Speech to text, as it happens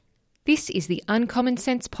This is the Uncommon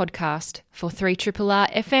Sense podcast for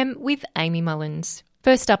 3RRR FM with Amy Mullins.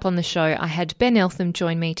 First up on the show, I had Ben Eltham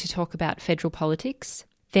join me to talk about federal politics.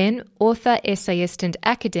 Then, author, essayist and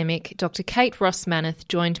academic Dr. Kate Rossmanith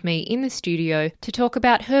joined me in the studio to talk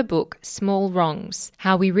about her book, Small Wrongs,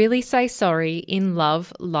 How We Really Say Sorry in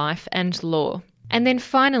Love, Life and Law. And then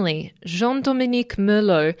finally, Jean-Dominique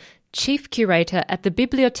Mellot, Chief Curator at the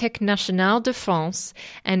Bibliothque nationale de France,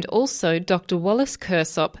 and also Dr. Wallace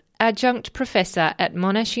Kirsop, Adjunct Professor at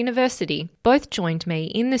Monash University, both joined me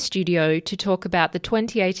in the studio to talk about the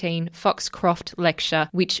 2018 Foxcroft Lecture,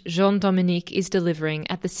 which Jean-Dominique is delivering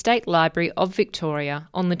at the State Library of Victoria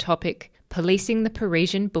on the topic Policing the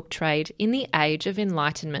Parisian Book Trade in the Age of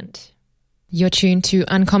Enlightenment. You're tuned to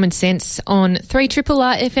Uncommon Sense on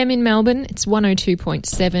 3RRR FM in Melbourne. It's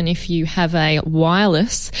 102.7 if you have a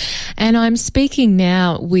wireless. And I'm speaking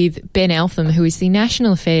now with Ben Eltham, who is the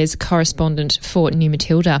National Affairs Correspondent for New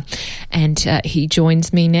Matilda. And he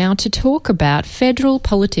joins me now to talk about federal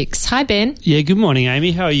politics. Hi, Ben. Yeah, good morning,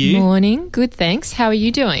 Amy. How are you? Morning. Good, thanks. How are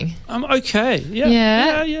you doing? I'm okay.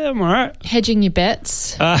 Yeah, I'm all right. Hedging your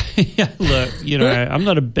bets? Yeah, look, I'm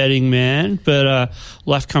not a betting man, but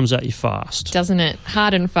life comes at you fast. Doesn't it?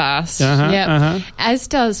 Hard and fast. As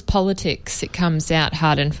does politics. It comes out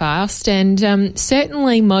hard and fast. And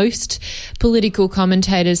certainly most political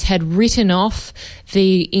commentators had written off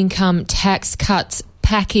the income tax cuts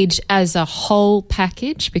package as a whole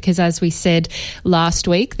package because, as we said last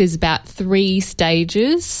week, there's about 3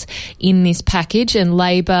 stages in this package, and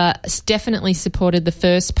Labor definitely supported the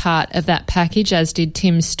first part of that package, as did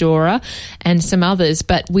Tim Storer and some others,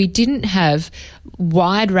 but we didn't have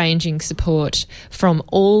wide-ranging support from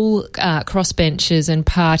all crossbenchers and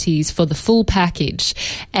parties for the full package,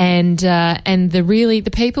 and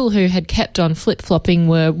the people who had kept on flip-flopping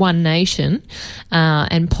were One Nation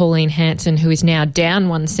and Pauline Hanson, who is now down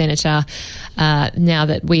one senator now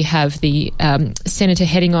that we have the senator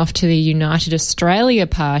heading off to the United Australia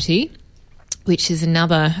Party, which is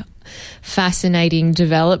another fascinating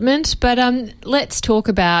development. But let's talk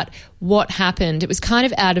about what happened. It was kind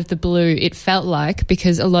of out of the blue, it felt like,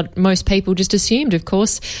 because most people just assumed, of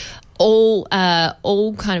course, all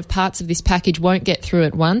kind of parts of this package won't get through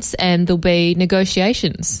at once and there'll be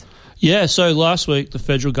negotiations. Yeah, so last week the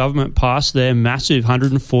federal government passed their massive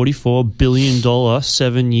 $144 billion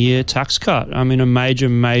 7-year tax cut. I mean, a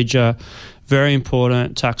major, very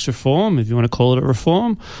important tax reform, if you want to call it a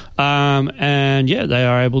reform. And yeah, they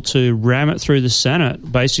are able to ram it through the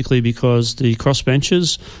Senate, basically because the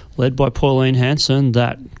crossbenchers, led by Pauline Hanson,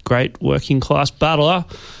 that great working class battler,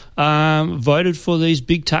 voted for these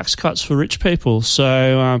big tax cuts for rich people.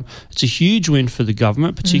 So it's a huge win for the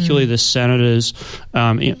government, particularly the senators,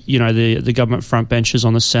 the government frontbenchers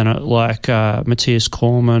on the Senate like Matthias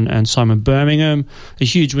Cormann and Simon Birmingham. A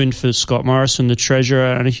huge win for Scott Morrison, the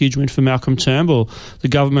Treasurer, and a huge win for Malcolm Turnbull. The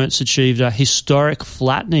government's achieved a historic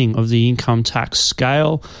flattening of the income tax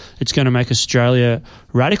scale. It's going to make Australia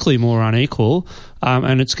radically more unequal,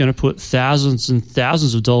 and it's going to put thousands and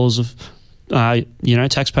thousands of dollars of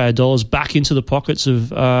taxpayer dollars back into the pockets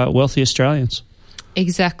of wealthy Australians.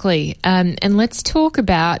 Exactly. And let's talk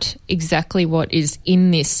about exactly what is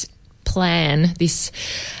in this plan, this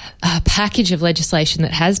package of legislation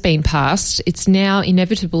that has been passed. It's now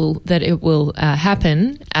inevitable that it will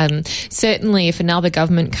happen. Certainly, if another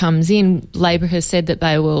government comes in, Labor has said that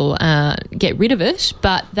they will get rid of it.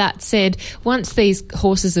 But that said, once these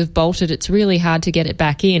horses have bolted, it's really hard to get it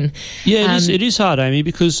back in. Yeah, it is hard, Amy,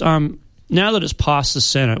 because now that it's passed the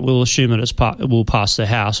Senate, we'll assume that it will pass the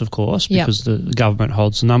House, of course, because the government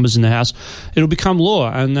holds the numbers in the House. It'll become law,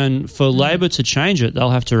 and then for Labor to change it, they'll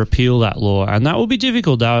have to repeal that law, and that will be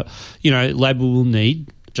difficult. Labor will need,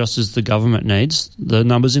 just as the government needs, the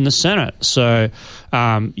numbers in the Senate. So,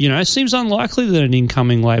 it seems unlikely that an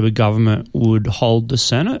incoming Labor government would hold the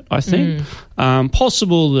Senate, I think.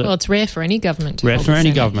 Possible that... Well, it's rare for any government to hold the Senate. Rare for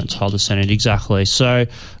any government to hold the Senate, exactly. So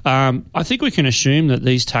I think we can assume that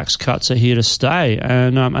these tax cuts are here to stay,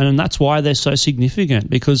 and that's why they're so significant,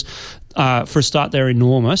 because for a start, they're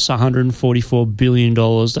enormous, $144 billion.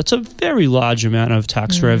 That's a very large amount of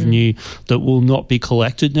tax revenue that will not be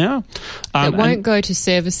collected now. That won't go to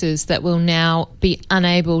services that will now be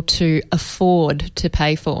unable to afford to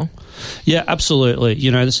pay for. Yeah, absolutely.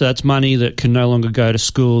 So that's money that can no longer go to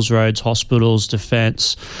schools, roads, hospitals,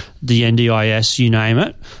 defence, the NDIS, you name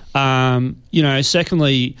it.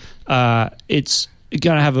 Secondly, it's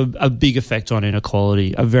going to have a big effect on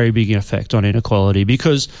inequality, a very big effect on inequality,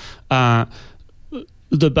 because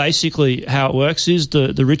basically how it works is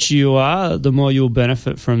the richer you are, the more you'll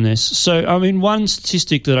benefit from this. So, one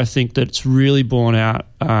statistic that I think that's really borne out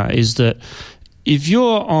is that if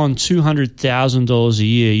you're on $200,000 a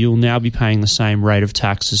year, you'll now be paying the same rate of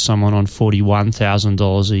tax as someone on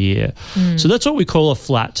 $41,000 a year. So that's what we call a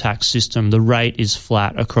flat tax system. The rate is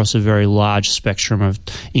flat across a very large spectrum of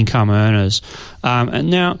income earners. And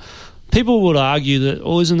now, people would argue that,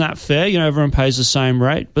 isn't that fair? Everyone pays the same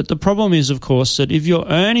rate. But the problem is, of course, that if you're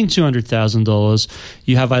earning $200,000,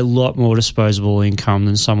 you have a lot more disposable income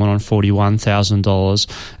than someone on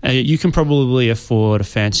 $41,000. You can probably afford a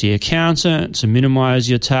fancy accountant to minimise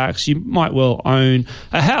your tax. You might well own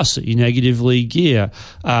a house that you negatively gear.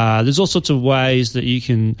 There's all sorts of ways that you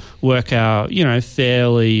can work out,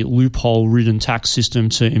 fairly loophole-ridden tax system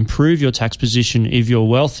to improve your tax position if you're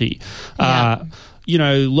wealthy. Yeah.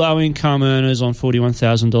 Low-income earners on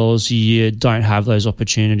 $41,000 a year don't have those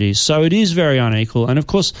opportunities. So it is very unequal. And, of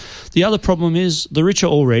course, the other problem is the rich are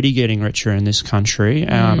already getting richer in this country,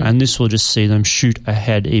 and this will just see them shoot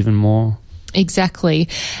ahead even more. Exactly.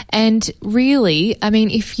 And really, I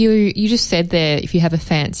mean, if you just said there, if you have a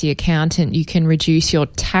fancy accountant, you can reduce your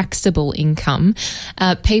taxable income.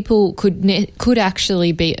 People could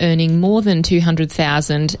actually be earning more than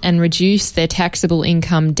 $200,000 and reduce their taxable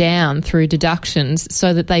income down through deductions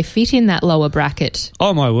so that they fit in that lower bracket.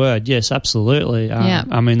 Oh, my word. Yes, absolutely.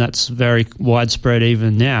 I mean, that's very widespread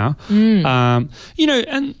even now. And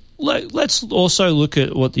let's also look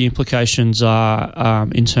at what the implications are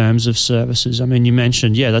in terms of services. I mean, you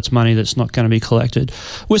mentioned, that's money that's not going to be collected.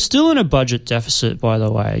 We're still in a budget deficit, by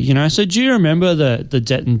the way. So do you remember the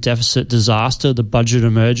debt and deficit disaster, the budget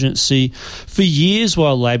emergency? For years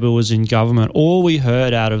while Labor was in government, all we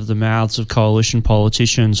heard out of the mouths of coalition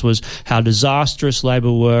politicians was how disastrous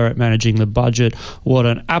Labor were at managing the budget, what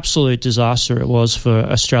an absolute disaster it was for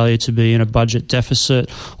Australia to be in a budget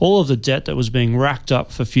deficit, all of the debt that was being racked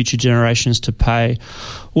up for future generations to pay.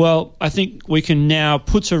 Well, I think we can now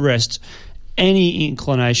put to rest any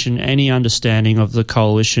inclination, any understanding of the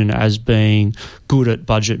coalition as being good at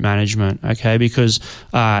budget management, okay? Because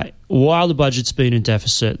while the budget's been in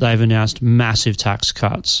deficit, they've announced massive tax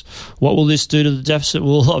cuts. What will this do to the deficit?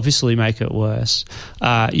 Will obviously make it worse.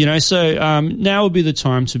 So now would be the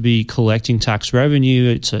time to be collecting tax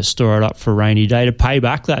revenue, to store it up for a rainy day, to pay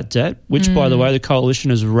back that debt, which, by the way, the coalition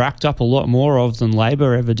has racked up a lot more of than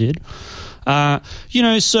Labor ever did. I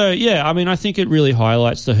think it really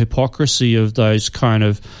highlights the hypocrisy of those kind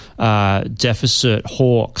of deficit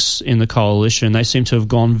hawks in the coalition. They seem to have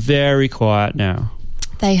gone very quiet now.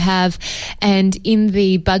 They have. And in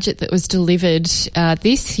the budget that was delivered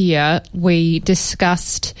this year, we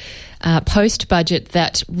discussed post-budget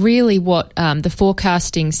that really what the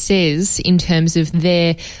forecasting says in terms of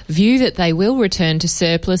their view that they will return to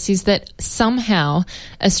surplus is that somehow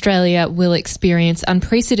Australia will experience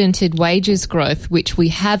unprecedented wages growth, which we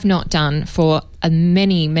have not done for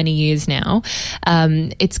many, many years now.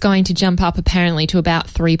 It's going to jump up apparently to about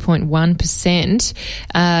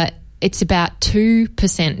 3.1%. It's about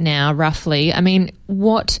 2% now, roughly. I mean,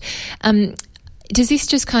 what does this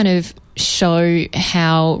just kind of show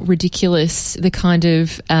how ridiculous the kind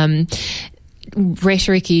of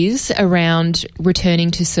rhetoric is around returning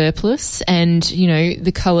to surplus and,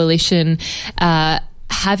 the coalition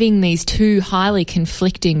having these two highly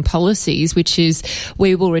conflicting policies, which is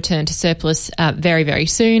we will return to surplus very, very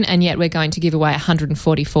soon, and yet we're going to give away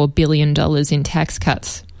 $144 billion in tax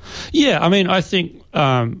cuts. Yeah, I mean, I think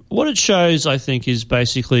what it shows, I think, is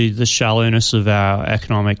basically the shallowness of our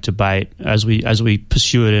economic debate as we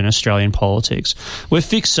pursue it in Australian politics. We're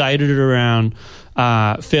fixated around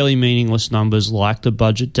fairly meaningless numbers like the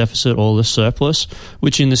budget deficit or the surplus,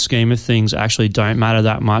 which in the scheme of things actually don't matter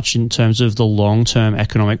that much in terms of the long-term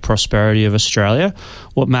economic prosperity of Australia.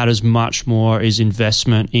 What matters much more is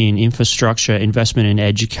investment in infrastructure, investment in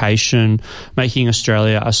education. Making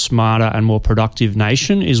Australia a smarter and more productive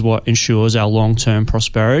nation is what ensures our long-term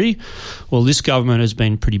prosperity. Well, this government has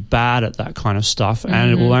been pretty bad at that kind of stuff,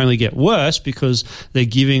 and it will only get worse because they're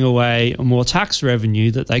giving away more tax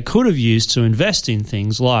revenue that they could have used to invest in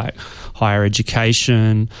things like higher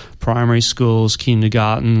education, primary schools,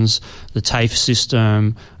 kindergartens, the TAFE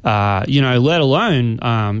system, let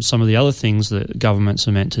alone some of the other things that governments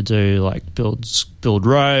are meant to do, like build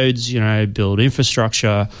roads, build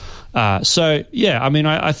infrastructure.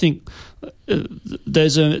 I think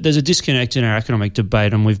there's a disconnect in our economic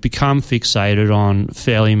debate, and we've become fixated on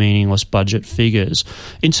fairly meaningless budget figures.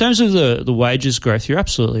 In terms of the wages growth, you're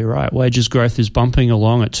absolutely right. Wages growth is bumping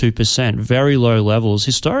along at 2%, very low levels,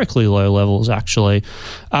 historically low levels actually.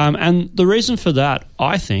 And the reason for that,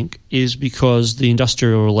 I think, is because the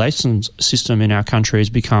industrial relations system in our country has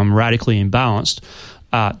become radically imbalanced.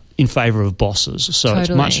 in favour of bosses. So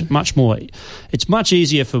Totally. It's much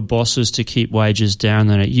easier for bosses to keep wages down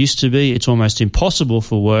than it used to be. It's almost impossible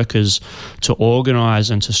for workers to organise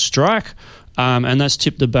and to strike. And that's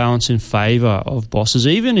tipped the balance in favour of bosses.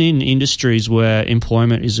 Even in industries where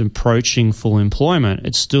employment is approaching full employment,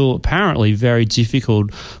 it's still apparently very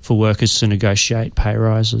difficult for workers to negotiate pay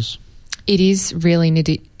rises. It is really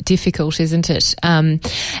difficult, isn't it?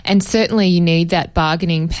 And certainly you need that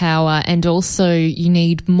bargaining power, and also you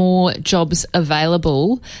need more jobs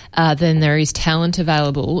available than there is talent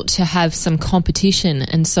available to have some competition,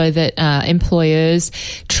 and so that employers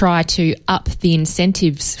try to up the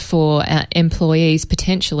incentives for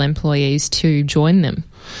potential employees to join them.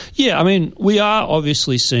 Yeah, I mean, we are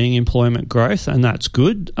obviously seeing employment growth, and that's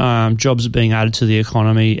good. Jobs are being added to the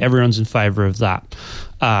economy. Everyone's in favour of that.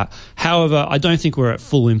 However, I don't think we're at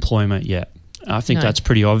full employment yet. I think that's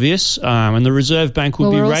pretty obvious. And the Reserve Bank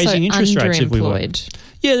will be raising interest rates if we were.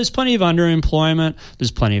 Yeah, there's plenty of underemployment.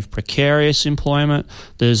 There's plenty of precarious employment.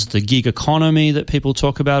 There's the gig economy that people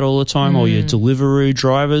talk about all the time, or your Deliveroo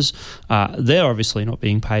drivers. They're obviously not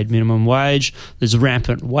being paid minimum wage. There's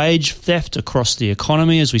rampant wage theft across the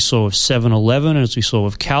economy, as we saw with 7-Eleven, as we saw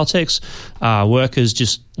with Caltex. Workers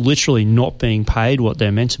just literally not being paid what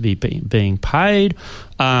they're meant to be being paid.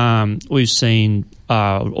 We've seen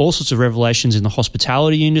all sorts of revelations in the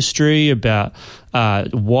hospitality industry about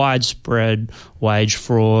widespread wage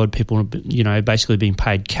fraud, people, basically being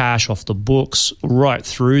paid cash off the books right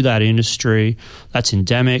through that industry. That's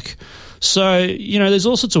endemic. So, there's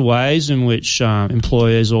all sorts of ways in which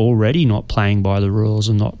employers are already not playing by the rules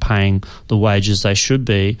and not paying the wages they should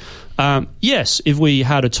be. Yes, if we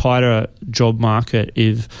had a tighter job market,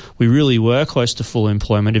 if we really were close to full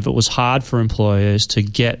employment, if it was hard for employers to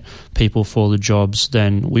get people for the jobs,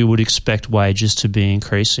 then we would expect wages to be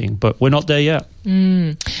increasing. But we're not there yet.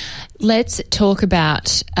 Let's talk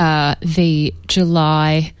about the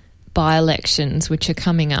July by-elections which are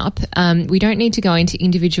coming up. We don't need to go into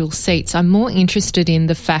individual seats. I'm more interested in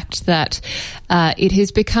the fact that it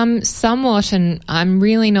has become somewhat, and I'm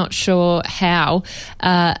really not sure how,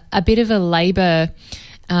 a bit of a Labor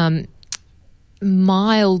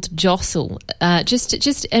mild jostle, and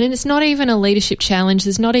it's not even a leadership challenge.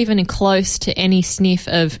 There's not even close to any sniff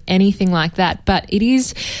of anything like that. But it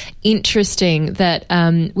is interesting that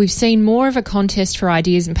we've seen more of a contest for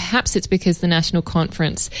ideas, and perhaps it's because the National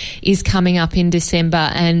Conference is coming up in December,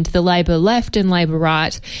 and the Labor left and Labor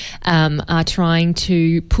right are trying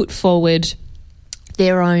to put forward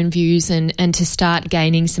their own views and to start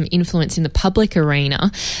gaining some influence in the public arena.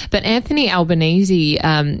 But Anthony Albanese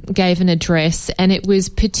gave an address, and it was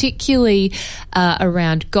particularly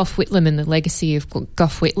around Gough Whitlam and the legacy of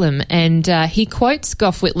Gough Whitlam. And he quotes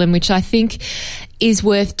Gough Whitlam, which I think is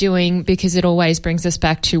worth doing because it always brings us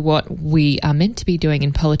back to what we are meant to be doing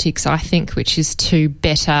in politics, I think, which is to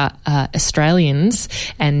better Australians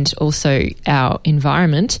and also our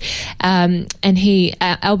environment. And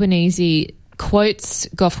Albanese quotes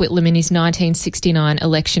Gough Whitlam in his 1969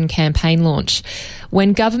 election campaign launch.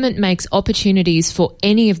 When government makes opportunities for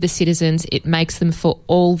any of the citizens, it makes them for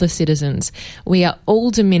all the citizens. We are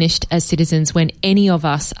all diminished as citizens when any of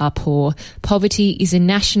us are poor. Poverty is a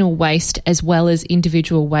national waste as well as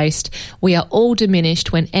individual waste. We are all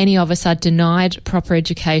diminished when any of us are denied proper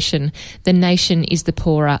education. The nation is the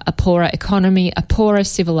poorer, a poorer economy, a poorer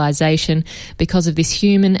civilization because of this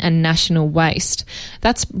human and national waste.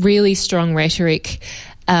 That's really strong rhetoric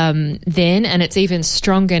then, and it's even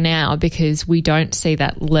stronger now because we don't see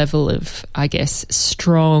that level of, I guess,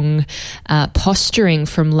 strong posturing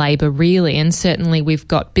from Labor really. And certainly we've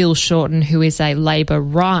got Bill Shorten, who is a Labor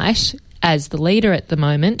right, as the leader at the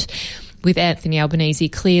moment, with Anthony Albanese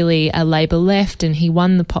clearly a Labor left, and he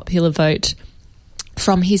won the popular vote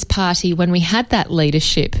from his party when we had that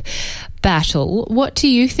leadership battle. What do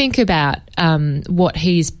you think about what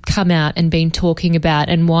he's come out and been talking about,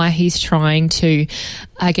 and why he's trying to,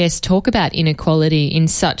 I guess, talk about inequality in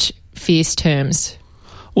such fierce terms?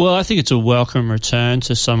 Well, I think it's a welcome return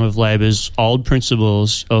to some of Labor's old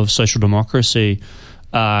principles of social democracy,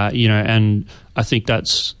 and I think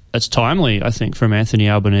that's timely, I think, from Anthony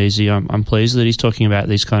Albanese. I'm pleased that he's talking about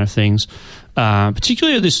these kind of things,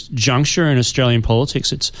 particularly at this juncture in Australian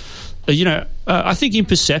politics. It's, I think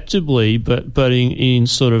imperceptibly, but in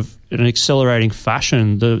sort of an accelerating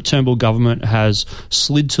fashion, the Turnbull government has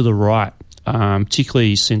slid to the right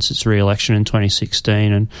particularly since its re-election in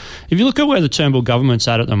 2016. And if you look at where the Turnbull government's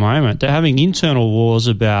at the moment, they're having internal wars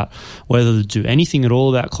about whether to do anything at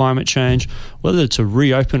all about climate change, whether to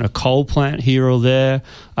reopen a coal plant here or there,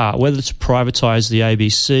 whether to privatise the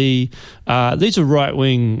ABC. These are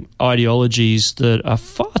right-wing ideologies that are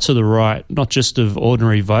far to the right, not just of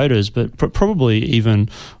ordinary voters, but probably even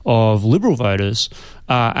of Liberal voters.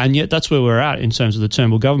 And yet that's where we're at in terms of the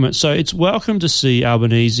Turnbull government. So it's welcome to see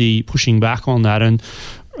Albanese pushing back on that and,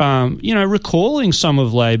 recalling some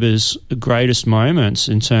of Labor's greatest moments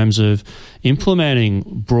in terms of implementing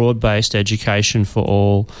broad-based education for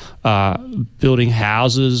all. Building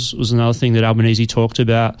houses was another thing that Albanese talked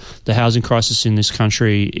about. The housing crisis in this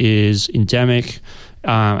country is endemic.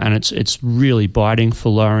 And it's really biting for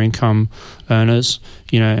lower income earners,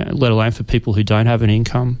 let alone for people who don't have an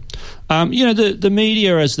income. The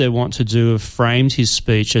media, as they want to do, have framed his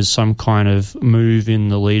speech as some kind of move in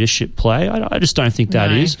the leadership play. I just don't think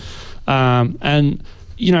that is. And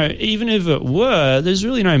even if it were, there's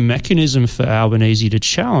really no mechanism for Albanese to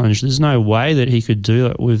challenge. There's no way that he could do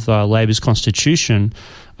it with Labor's constitution.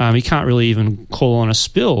 He can't really even call on a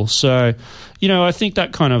spill. So, I think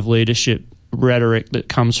that kind of leadership rhetoric that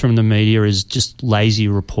comes from the media is just lazy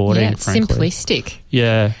reporting, it's frankly. simplistic.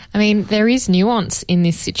 Yeah. I mean, there is nuance in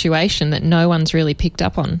this situation that no one's really picked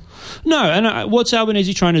up on. No, and what's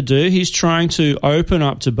Albanese trying to do? He's trying to open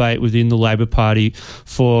up debate within the Labor Party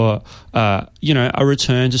for, a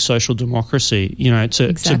return to social democracy,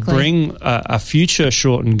 to bring a future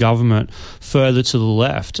shortened government further to the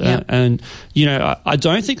left. Yep. I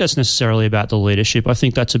don't think that's necessarily about the leadership. I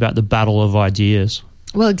think that's about the battle of ideas.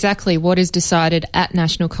 Well, exactly. What is decided at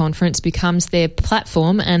National Conference becomes their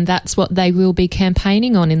platform, and that's what they will be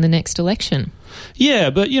campaigning on in the next election. Yeah,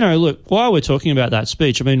 but, look, while we're talking about that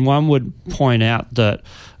speech, I mean, one would point out that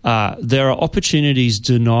there are opportunities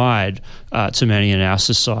denied to many in our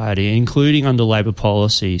society, including under Labor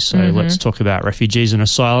policy. So let's talk about refugees and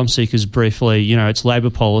asylum seekers briefly. It's Labor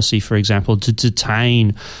policy, for example, to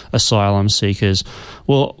detain asylum seekers.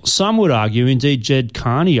 Well, some would argue, indeed Jed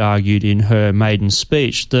Carney argued in her maiden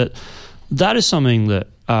speech, that is something that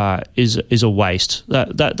is a waste.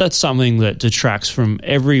 That's something that detracts from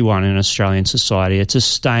everyone in Australian society. It's a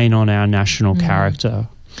stain on our national character.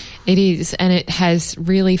 It is, and it has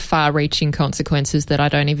really far-reaching consequences that I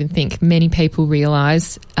don't even think many people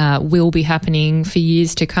realise will be happening for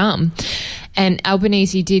years to come. And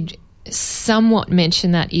Albanese did somewhat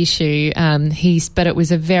mention that issue, but it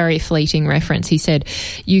was a very fleeting reference. He said,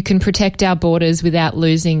 you can protect our borders without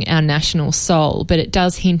losing our national soul, but it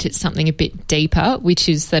does hint at something a bit deeper, which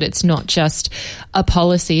is that it's not just a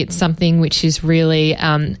policy, it's something which is really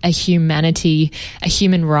a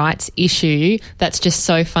human rights issue that's just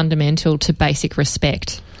so fundamental to basic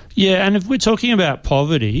respect. Yeah, and if we're talking about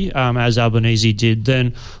poverty, as Albanese did,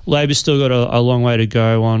 then Labor's still got a long way to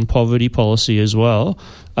go on poverty policy as well.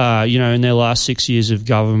 In their last 6 years of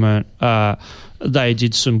government, they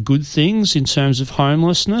did some good things in terms of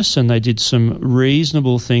homelessness, and they did some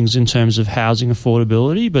reasonable things in terms of housing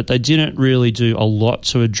affordability, but they didn't really do a lot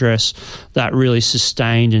to address that really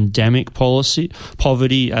sustained endemic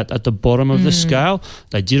poverty at the bottom of the scale.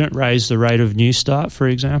 They didn't raise the rate of New Start, for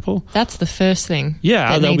example. That's the first thing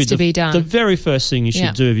that needs to be done. The very first thing you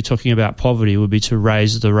should do if you're talking about poverty would be to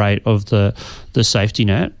raise the rate of the safety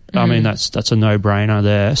net. I mean, that's a no-brainer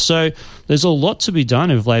there. So there's a lot to be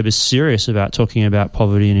done if Labor's serious about talking about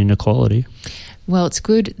poverty and inequality. Well, it's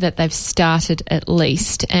good that they've started at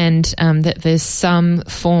least, and that there's some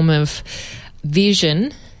form of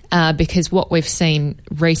vision, because what we've seen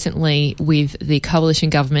recently with the coalition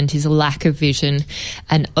government is a lack of vision,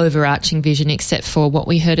 an overarching vision, except for what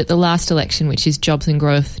we heard at the last election, which is jobs and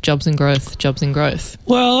growth, jobs and growth, jobs and growth.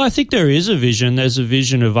 Well, I think there is a vision. There's a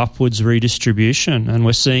vision of upwards redistribution, and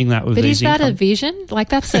we're seeing that with these income. But is that a vision? Like,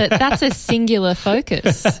 that's a singular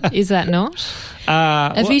focus, is that not?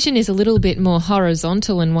 A vision is a little bit more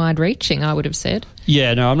horizontal and wide-reaching, I would have said.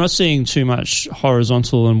 Yeah, no, I'm not seeing too much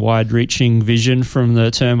horizontal and wide-reaching vision from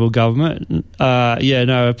the Turnbull government.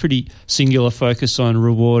 A pretty singular focus on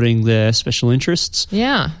rewarding their special interests.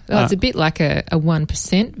 Yeah, it's a bit like a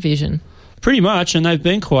 1% vision. Pretty much, and they've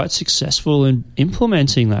been quite successful in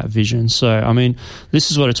implementing that vision. So, I mean, this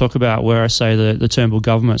is what I talk about where I say the Turnbull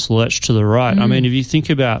government's lurched to the right. I mean, if you think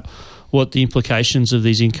about what the implications of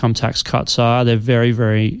these income tax cuts are, they're very,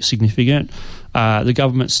 very significant. The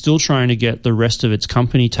government's still trying to get the rest of its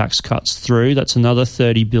company tax cuts through. That's another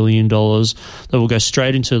 $30 billion that will go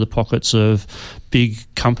straight into the pockets of big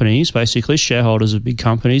companies, basically shareholders of big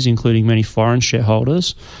companies, including many foreign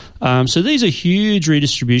shareholders. So these are huge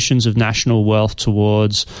redistributions of national wealth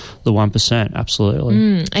towards the 1%,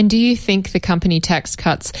 absolutely. And do you think the company tax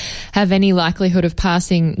cuts have any likelihood of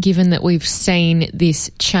passing, given that we've seen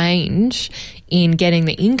this change in getting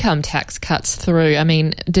the income tax cuts through? I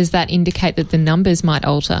mean, does that indicate that the numbers might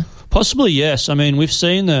alter? Possibly, yes. I mean, we've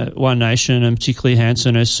seen that One Nation, and particularly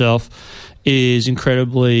Hanson herself, is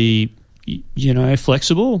incredibly,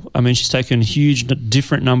 flexible. I mean, she's taken a huge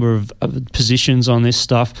different number of positions on this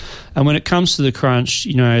stuff. And when it comes to the crunch,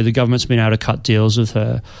 the government's been able to cut deals with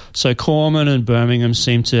her. So Cormann and Birmingham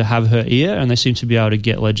seem to have her ear, and they seem to be able to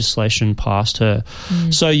get legislation past her.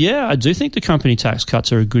 So, yeah, I do think the company tax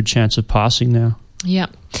cuts are a good chance of passing now. Yeah.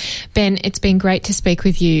 Ben, it's been great to speak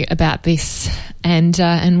with you about this, and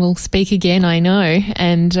we'll speak again, I know,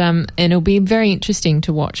 and it'll be very interesting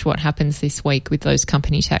to watch what happens this week with those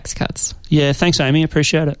company tax cuts. Yeah, thanks, Amy.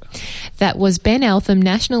 Appreciate it. That was Ben Eltham,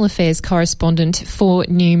 National Affairs Correspondent for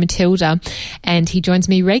New Matilda, and he joins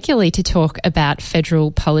me regularly to talk about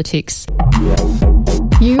federal politics.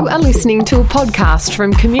 You are listening to a podcast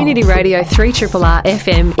from Community Radio 3RRR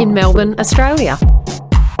FM in Melbourne, Australia.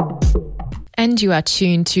 And you are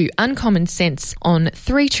tuned to Uncommon Sense on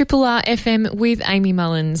 3RRR FM with Amy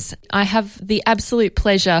Mullins. I have the absolute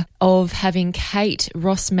pleasure of having Kate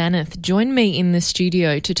Rossmanith join me in the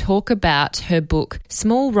studio to talk about her book,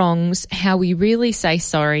 Small Wrongs, How We Really Say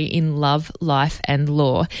Sorry in Love, Life and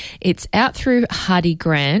Law. It's out through Hardy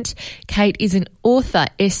Grant. Kate is an author,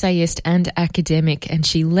 essayist and academic, and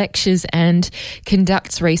she lectures and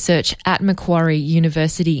conducts research at Macquarie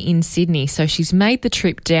University in Sydney. So she's made the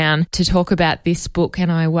trip down to talk about this book,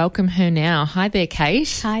 and I welcome her now. Hi there,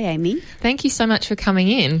 Kate. Hi, Amy. Thank you so much for coming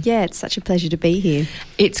in. Yeah, it's such a pleasure to be here.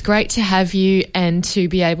 It's great to have you and to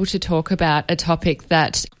be able to talk about a topic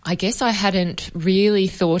that I guess I hadn't really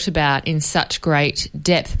thought about in such great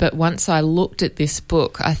depth, but once I looked at this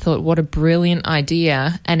book, I thought, what a brilliant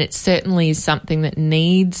idea, and it certainly is something that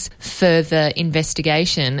needs further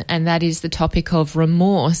investigation, and that is the topic of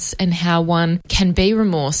remorse and how one can be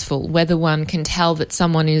remorseful, whether one can tell that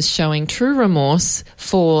someone is showing true remorse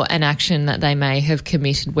for an action that they may have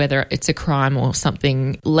committed, whether it's a crime or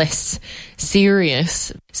something less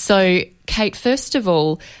serious. So, Kate, first of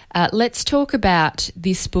all, let's talk about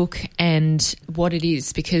this book and what it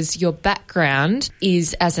is, because your background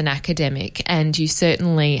is as an academic, and you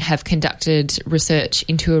certainly have conducted research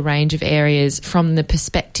into a range of areas from the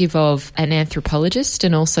perspective of an anthropologist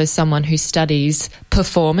and also someone who studies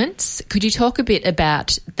performance. Could you talk a bit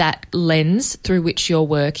about that lens through which you're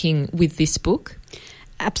working with this book?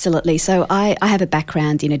 Absolutely. So I have a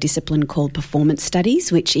background in a discipline called performance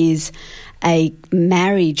studies, which is a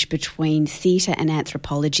marriage between theatre and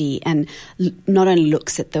anthropology, and not only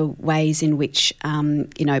looks at the ways in which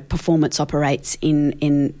performance operates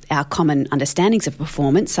in our common understandings of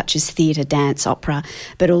performance, such as theatre, dance, opera,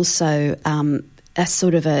 but also a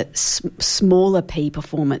sort of a smaller P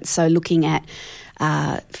performance. So looking at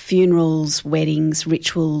funerals, weddings,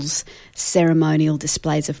 rituals, ceremonial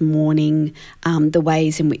displays of mourning, the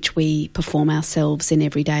ways in which we perform ourselves in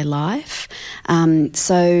everyday life. Of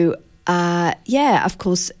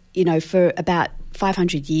course, for about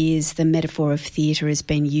 500 years, the metaphor of theatre has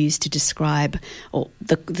been used to describe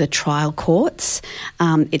the trial courts.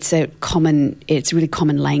 It's really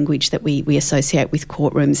common language that we associate with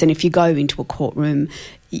courtrooms. And if you go into a courtroom,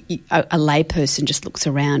 a layperson just looks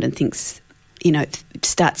around and thinks,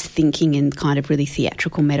 starts thinking in kind of really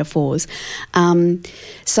theatrical metaphors. And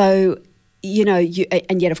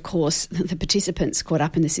yet, of course, the participants caught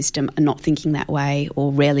up in the system are not thinking that way,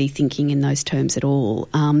 or rarely thinking in those terms at all.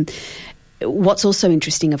 What's also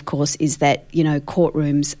interesting, of course, is that,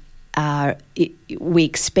 courtrooms we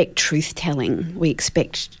expect truth-telling. We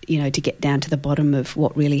expect, to get down to the bottom of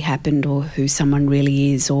what really happened, or who someone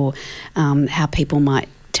really is, or how people might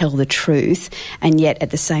tell the truth, and yet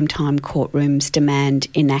at the same time courtrooms demand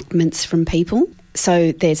enactments from people.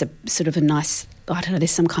 So there's a sort of a nice,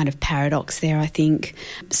 there's some kind of paradox there, I think.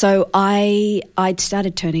 So I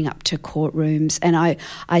started turning up to courtrooms, and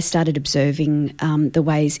I started observing the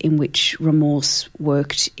ways in which remorse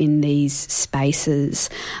worked in these spaces.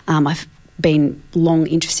 I've been long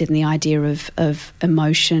interested in the idea of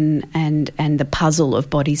emotion and the puzzle of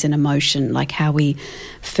bodies and emotion, like how we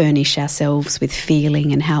furnish ourselves with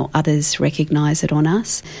feeling and how others recognise it on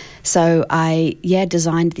us. So I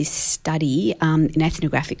designed this study, an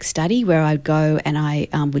ethnographic study, where I'd go and I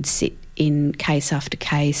would sit in case after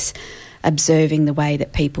case, observing the way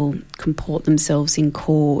that people comport themselves in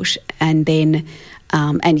court, and then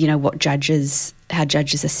how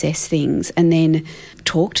judges assess things, and then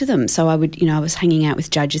talk to them. So I was hanging out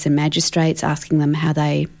with judges and magistrates, asking them how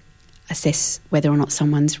they assess whether or not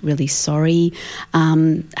someone's really sorry,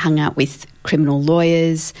 hung out with criminal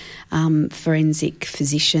lawyers, forensic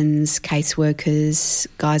physicians, caseworkers,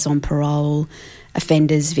 guys on parole,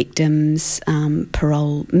 offenders, victims,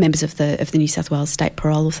 parole, members of the New South Wales State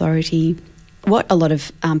Parole Authority. What a lot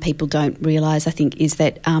of people don't realise, I think, is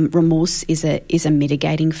that remorse is a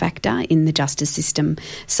mitigating factor in the justice system.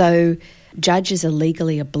 So judges are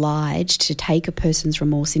legally obliged to take a person's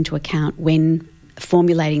remorse into account when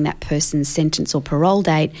formulating that person's sentence or parole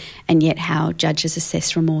date, and yet how judges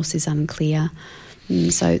assess remorse is unclear.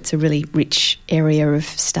 So it's a really rich area of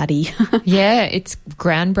study. Yeah, it's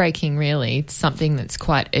groundbreaking, really. It's something that's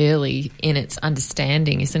quite early in its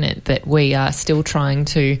understanding, isn't it? That we are still trying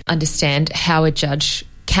to understand how a judge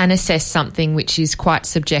can assess something which is quite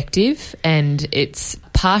subjective, and it's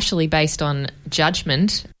partially based on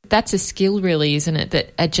judgment. That's a skill, really, isn't it,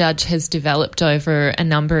 that a judge has developed over a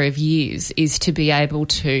number of years, is to be able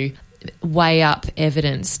to weigh up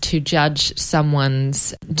evidence, to judge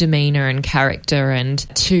someone's demeanour and character, and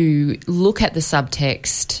to look at the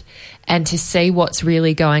subtext and to see what's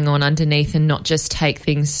really going on underneath and not just take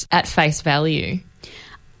things at face value.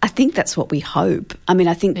 I think that's what we hope. I mean,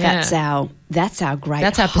 I think that's our great hope.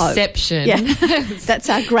 That's our perception. Yeah. That's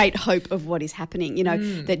our great hope of what is happening,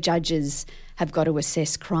 that judges have got to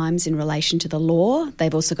assess crimes in relation to the law.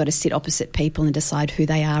 They've also got to sit opposite people and decide who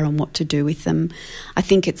they are and what to do with them. I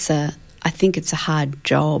think it's a hard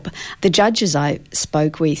job. The judges I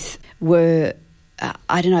spoke with were,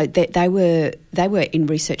 they were in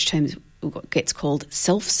research terms what gets called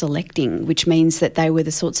self-selecting, which means that they were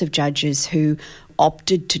the sorts of judges who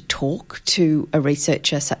opted to talk to a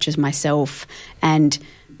researcher such as myself and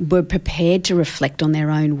were prepared to reflect on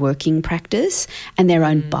their own working practice and their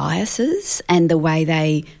own biases and the way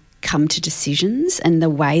they come to decisions and the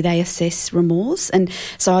way they assess remorse. And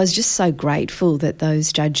so I was just so grateful that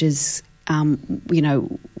those judges,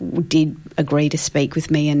 did agree to speak with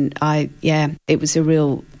me, and it was a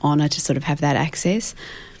real honour to sort of have that access.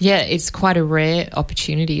 Yeah, it's quite a rare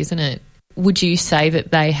opportunity, isn't it? Would you say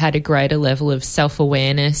that they had a greater level of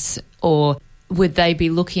self-awareness, or would they be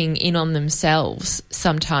looking in on themselves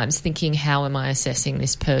sometimes, thinking, how am I assessing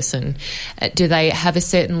this person? Do they have a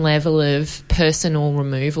certain level of personal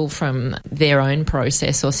removal from their own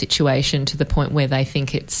process or situation to the point where they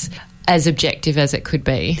think it's as objective as it could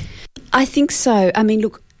be? I think so. I mean,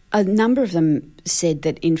 look, a number of them said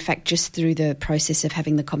that, in fact, just through the process of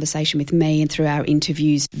having the conversation with me and through our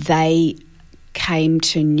interviews, they came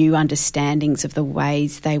to new understandings of the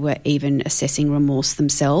ways they were even assessing remorse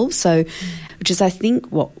themselves. So, which is, I think,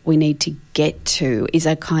 what we need to get to is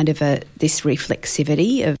a kind of this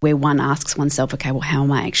reflexivity of where one asks oneself, okay, well, how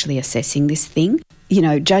am I actually assessing this thing?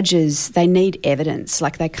 Judges, they need evidence.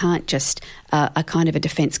 Like, they can't just, a kind of a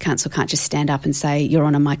defence counsel can't just stand up and say, Your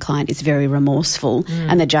Honour, my client is very remorseful,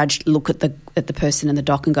 and the judge look at the person in the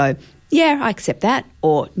dock and go, yeah, I accept that,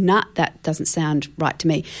 or nah, that doesn't sound right to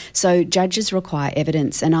me. So judges require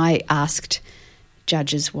evidence, and I asked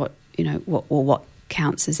judges what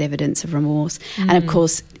counts as evidence of remorse. And of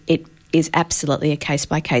course, it is absolutely a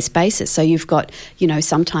case-by-case basis. So you've got,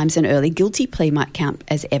 sometimes an early guilty plea might count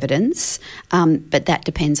as evidence, but that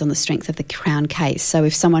depends on the strength of the Crown case. So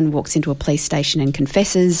if someone walks into a police station and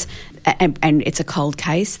confesses, and it's a cold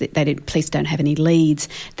case, that police don't have any leads,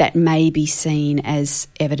 that may be seen as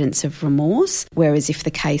evidence of remorse. Whereas if the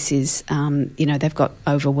case is, they've got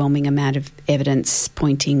overwhelming amount of evidence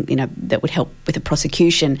pointing, that would help with a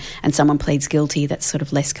prosecution, and someone pleads guilty, that's sort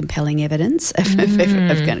of less compelling evidence of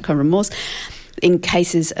kind of remorse. In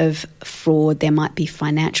cases of fraud, there might be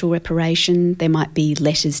financial reparation, there might be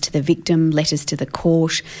letters to the victim, letters to the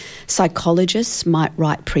court. Psychologists might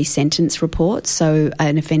write pre-sentence reports, so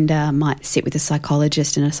an offender might sit with a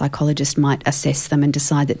psychologist and a psychologist might assess them and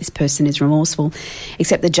decide that this person is remorseful.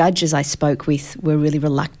 Except the judges I spoke with were really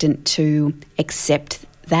reluctant to accept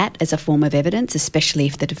that as a form of evidence, especially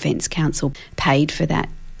if the defence counsel paid for that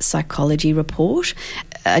psychology report.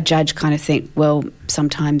 A judge kind of think, well,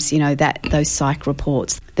 sometimes, that those psych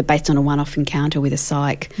reports, they're based on a one-off encounter with a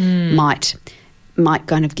psych, might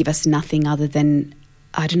kind of give us nothing other than,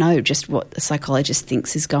 I don't know, just what the psychologist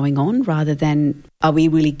thinks is going on, rather than are we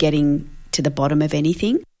really getting to the bottom of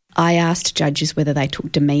anything? I asked judges whether they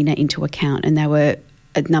took demeanour into account, and a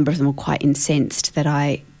number of them were quite incensed that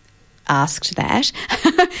I asked that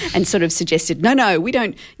and sort of suggested, no, we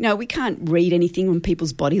can't read anything from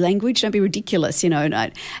people's body language. Don't be ridiculous,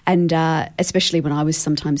 And especially when I was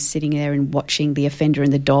sometimes sitting there and watching the offender in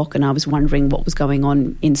the dock, and I was wondering what was going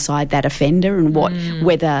on inside that offender and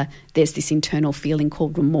whether there's this internal feeling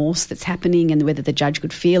called remorse that's happening, and whether the judge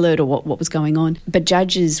could feel it or what was going on. But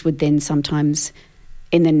judges would then sometimes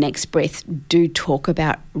in the next breath do talk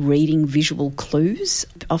about reading visual clues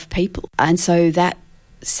of people. And so that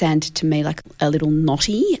sounded to me like a little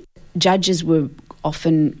knotty. Judges were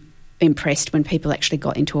often impressed when people actually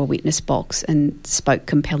got into a witness box and spoke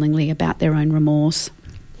compellingly about their own remorse.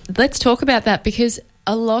 Let's talk about that, because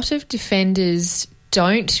a lot of defenders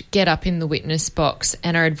don't get up in the witness box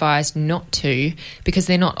and are advised not to, because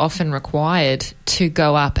they're not often required to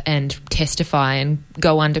go up and testify and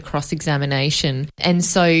go under cross-examination. And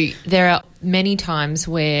so there are many times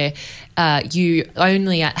where you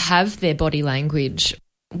only have their body language.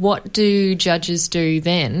 What do judges do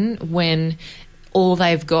then when all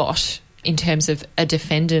they've got in terms of a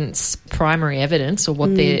defendant's primary evidence, or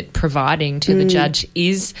what they're providing to the judge,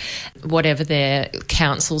 is whatever their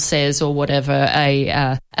counsel says, or whatever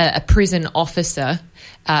a prison officer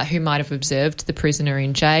who might have observed the prisoner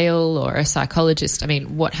in jail, or a psychologist? I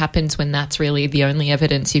mean, what happens when that's really the only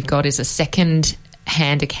evidence you've got is a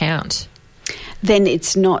second-hand account? Then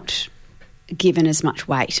it's not given as much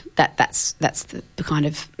weight. That's the kind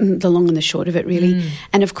of the long and the short of it, really.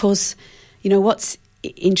 And of course, you know, what's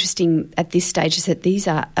interesting at this stage is that these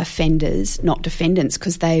are offenders, not defendants,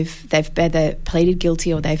 because they've either pleaded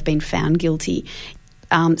guilty or they've been found guilty.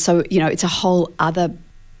 So, you know, it's a whole other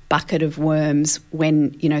bucket of worms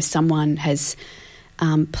when, you know, someone has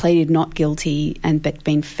pleaded not guilty but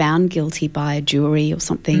been found guilty by a jury or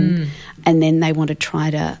something, and then they want to try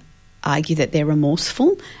to argue that they're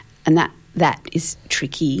remorseful, and that is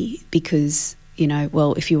tricky because, you know,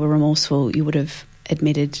 well, if you were remorseful, you would have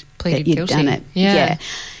admitted that you'd guilty. done it. Yeah.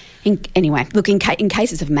 Anyway, look, in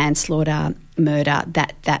cases of manslaughter, murder,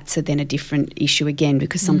 that's then a different issue again,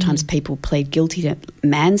 because sometimes people plead guilty to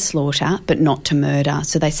manslaughter but not to murder.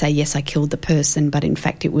 So they say, yes, I killed the person, but in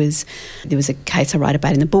fact there was a case I write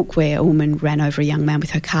about in the book where a woman ran over a young man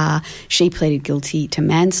with her car. She pleaded guilty to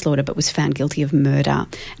manslaughter but was found guilty of murder.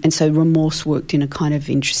 And so remorse worked in a kind of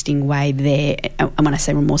interesting way there. And when I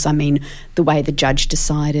say remorse, I mean the way the judge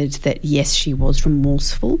decided that, yes, she was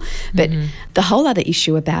remorseful. But the whole other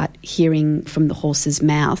issue about hearing from the horse's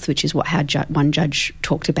mouth, which is how one judge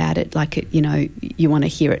talked about it, like, you know, you want to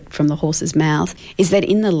hear it from the horse's mouth, is that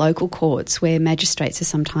in the local courts where magistrates are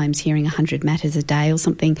sometimes hearing 100 matters a day or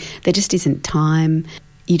something, there just isn't time.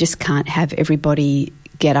 You just can't have everybody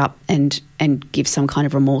get up and give some kind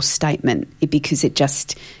of remorse statement, because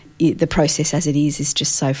the process as it is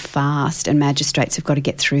just so fast, and magistrates have got to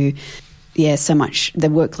get through so much. The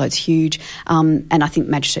workload's huge, and I think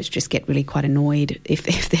magistrates just get really quite annoyed if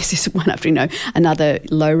there's this one after, you know, another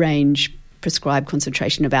low range prescribed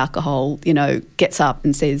concentration of alcohol, you know, gets up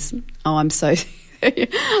and says, "Oh, I'm so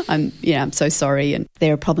I'm so sorry," and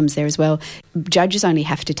there are problems there as well. Judges only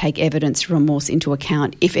have to take evidence of remorse into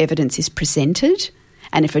account if evidence is presented,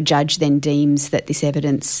 and if a judge then deems that this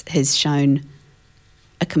evidence has shown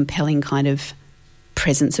a compelling kind of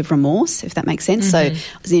presence of remorse, if that makes sense. So,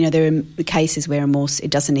 you know, there are cases where remorse, it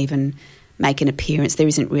doesn't even make an appearance. There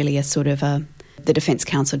isn't really a sort of the defence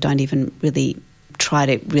counsel don't even really try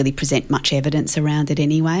to really present much evidence around it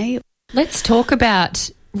anyway. Let's talk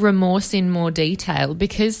about remorse in more detail,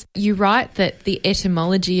 because you write that the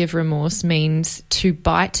etymology of remorse means to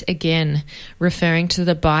bite again, referring to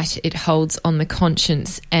the bite it holds on the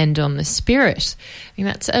conscience and on the spirit. I mean,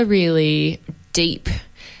 that's a really deep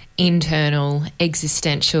internal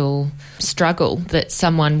existential struggle that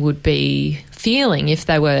someone would be feeling if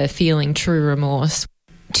they were feeling true remorse.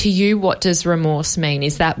 To you, what does remorse mean?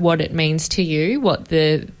 Is that what it means to you, what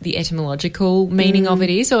the etymological meaning of it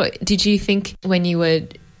is? Or did you think when you were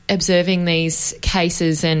observing these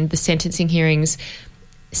cases and the sentencing hearings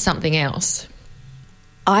something else?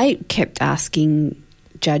 I kept asking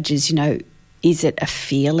judges, you know, is it a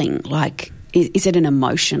feeling? Like, is it an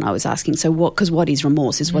emotion? I was asking. So because what is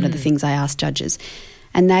remorse is one of the things I asked judges.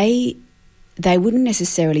 And they wouldn't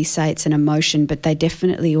necessarily say it's an emotion, but they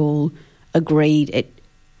definitely all agreed it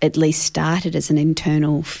at least started as an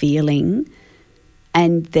internal feeling,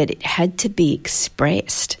 and that it had to be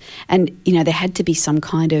expressed. And, you know, there had to be some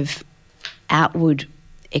kind of outward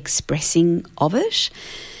expressing of it.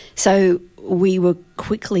 So we were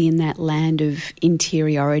quickly in that land of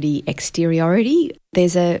interiority, exteriority.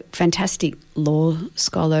 There's a fantastic law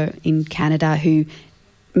scholar in Canada who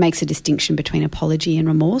makes a distinction between apology and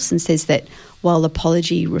remorse, and says that while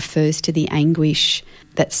apology refers to the anguish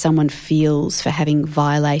that someone feels for having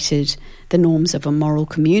violated the norms of a moral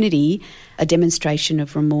community, a demonstration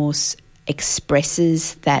of remorse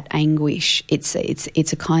expresses that anguish. It's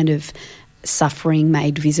a kind of suffering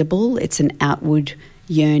made visible. It's an outward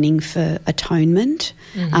yearning for atonement.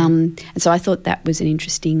 And so I thought that was an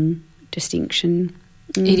interesting distinction.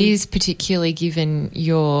 It is, particularly given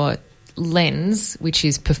your lens, which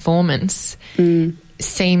is performance,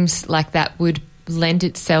 seems like that would lend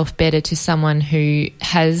itself better to someone who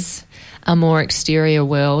has a more exterior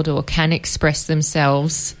world or can express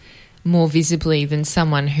themselves more visibly than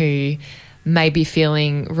someone who may be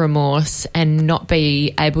feeling remorse and not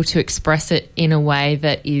be able to express it in a way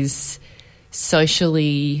that is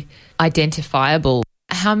socially identifiable.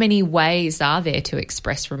 How many ways are there to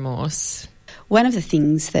express remorse? One of the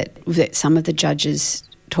things that some of the judges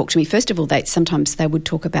talk to me, first of all, sometimes they would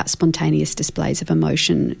talk about spontaneous displays of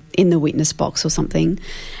emotion in the witness box or something.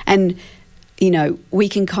 And, you know, we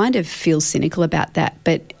can kind of feel cynical about that,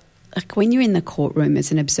 but like when you're in the courtroom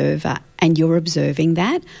as an observer and you're observing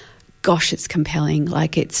that, gosh, it's compelling.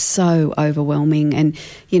 Like, it's so overwhelming. And,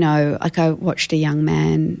 you know, like I watched a young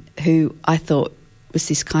man who I thought was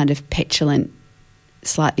this kind of petulant,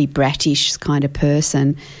 slightly brattish kind of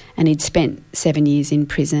person, and he'd spent 7 years in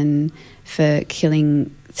prison for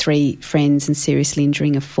killing 3 friends and seriously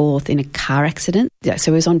injuring a 4th in a car accident.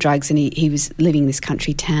 So he was on drugs and he was living in this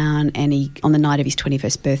country town, and on the night of his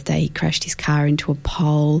 21st birthday, he crashed his car into a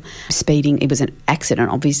pole, speeding. It was an accident,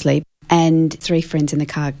 obviously, and 3 friends in the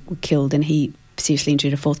car were killed, and he seriously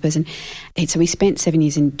injured a 4th person. So he spent 7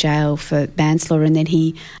 years in jail for manslaughter, and then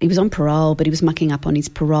he was on parole, but he was mucking up on his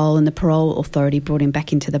parole, and the parole authority brought him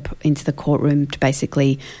back into the courtroom to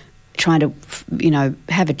basically trying to, you know,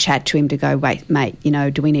 have a chat to him to go, wait, mate, you know,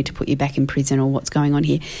 do we need to put you back in prison or what's going on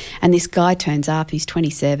here? And this guy turns up, he's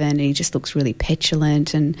 27, and he just looks really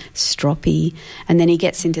petulant and stroppy. And then he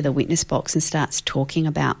gets into the witness box and starts talking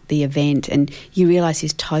about the event, and you realise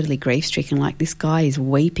he's totally grief-stricken. Like, this guy is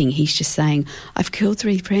weeping. He's just saying, I've killed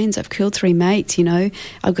 3 friends, I've killed 3 mates, you know,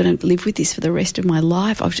 I've got to live with this for the rest of my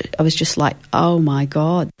life. I was just like, oh, my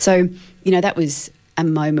God. So, you know, that was a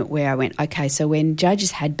moment where I went, okay, so when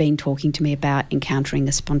judges had been talking to me about encountering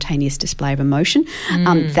a spontaneous display of emotion,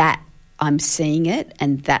 that I'm seeing it,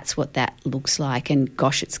 and that's what that looks like, and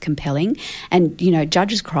gosh, it's compelling. And, you know,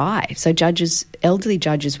 judges cry. So elderly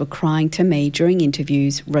judges were crying to me during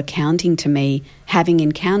interviews, recounting to me having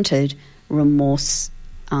encountered remorse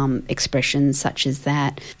expressions such as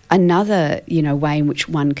that. Another, you know, way in which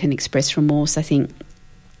one can express remorse, I think,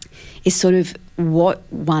 is sort of what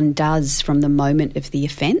one does from the moment of the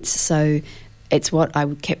offence. So it's what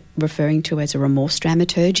I kept referring to as a remorse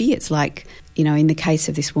dramaturgy. It's like, you know, in the case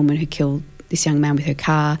of this woman who killed this young man with her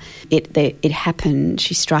car, it happened,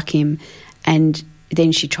 she struck him, and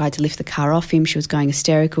then she tried to lift the car off him. She was going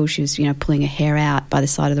hysterical. She was, you know, pulling her hair out by the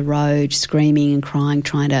side of the road, screaming and crying,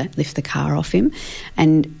 trying to lift the car off him.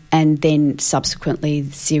 And then subsequently, a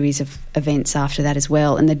series of events after that as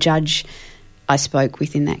well. And the judge I spoke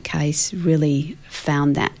with in that case really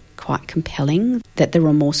found that quite compelling, that the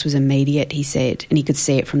remorse was immediate, he said, and he could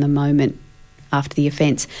see it from the moment after the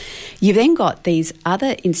offence. You've then got these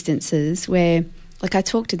other instances where, like, I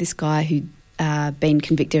talked to this guy who'd been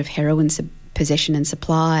convicted of heroin possession and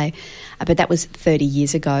supply, but that was 30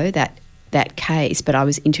 years ago, that case, but I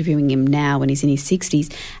was interviewing him now when he's in his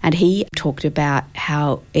 60s, and he talked about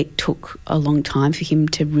how it took a long time for him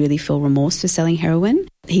to really feel remorse for selling heroin.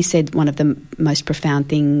 He said one of the most profound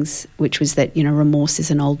things, which was that, you know, remorse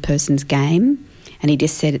is an old person's game, and he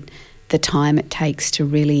just said the time it takes to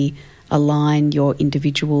really align your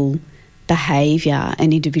individual behaviour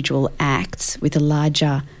and individual acts with a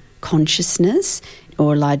larger consciousness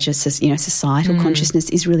or a larger, you know, societal consciousness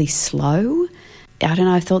is really slow. I don't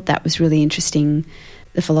know, I thought that was really interesting.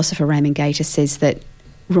 The philosopher Raymond Gaita says that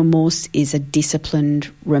remorse is a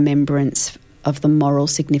disciplined remembrance of the moral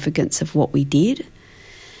significance of what we did.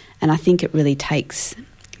 And I think it really takes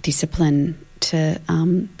discipline to,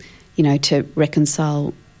 you know, to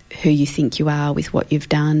reconcile who you think you are with what you've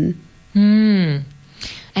done.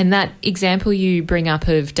 And that example you bring up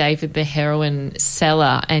of David, the heroin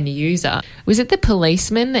seller and user, was it the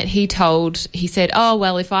policeman that he said, oh,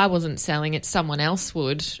 well, if I wasn't selling it, someone else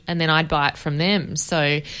would, and then I'd buy it from them.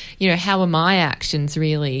 So, you know, how are my actions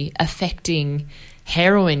really affecting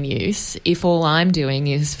heroin use if all I'm doing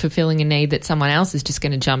is fulfilling a need that someone else is just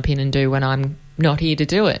going to jump in and do when I'm not here to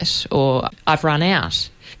do it, or I've run out?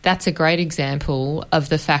 That's a great example of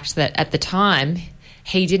the fact that at the time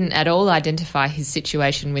he didn't at all identify his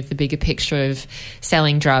situation with the bigger picture of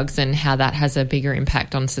selling drugs and how that has a bigger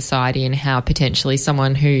impact on society, and how potentially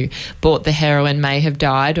someone who bought the heroin may have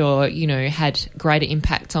died or, you know, had greater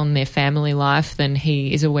impacts on their family life than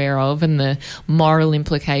he is aware of, and the moral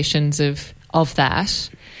implications of that.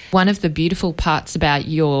 One of the beautiful parts about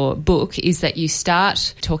your book is that you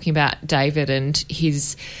start talking about David and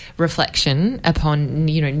his reflection upon,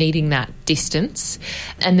 you know, needing that distance.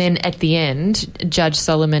 And then at the end, Judge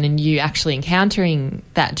Solomon and you actually encountering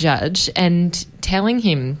that judge and telling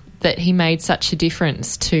him that he made such a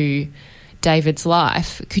difference to David's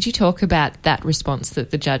life. Could you talk about that response that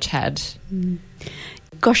the judge had?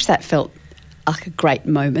 Gosh, that felt like a great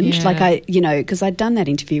moment. Yeah. Because I'd done that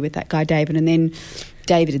interview with that guy, David, and then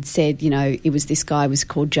David had said, it was this guy was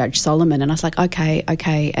called Judge Solomon, and I was like,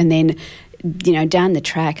 okay. And then, down the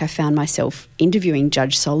track, I found myself interviewing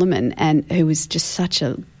Judge Solomon, and who was just such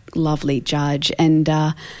a lovely judge, and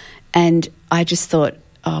I just thought,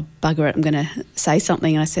 oh, bugger it, I'm going to say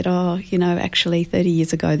something. And I said, actually 30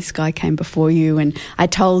 years ago this guy came before you. And I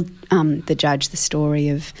told the judge the story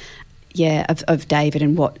of David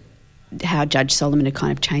and how Judge Solomon had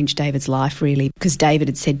kind of changed David's life, really, because David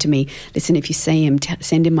had said to me, listen, if you see him,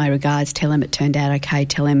 send him my regards, tell him it turned out okay,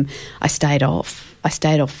 tell him I stayed off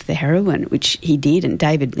the heroin, which he did. And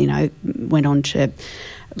David, went on to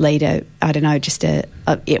lead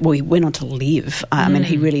he went on to live. I mean,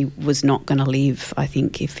 he really was not going to live, I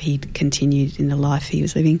think, if he'd continued in the life he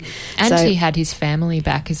was living. And he had his family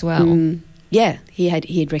back as well. Yeah, he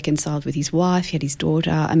had reconciled with his wife, he had his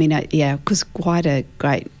daughter. I mean, it was quite a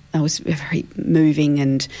very moving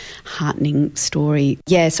and heartening story.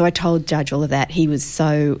 Yeah, so I told Judge all of that. He was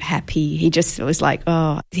so happy. He just was like,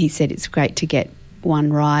 he said it's great to get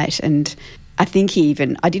one right. And I think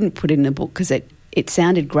I didn't put it in the book because it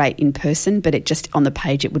sounded great in person, but it just on the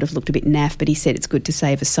page it would have looked a bit naff, but he said it's good to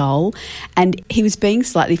save a soul. And he was being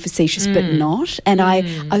slightly facetious but not. And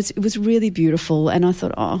it was really beautiful, and I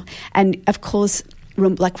thought, and of course,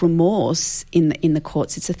 like remorse in the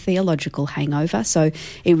courts, it's a theological hangover, so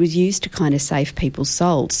it was used to kind of save people's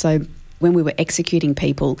souls. So when we were executing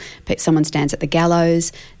people, someone stands at the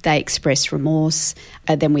gallows, they express remorse,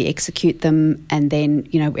 then we execute them, and then,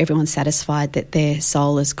 everyone's satisfied that their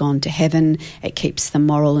soul has gone to heaven. It keeps the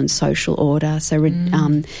moral and social order. So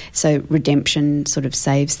redemption sort of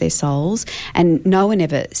saves their souls. And no one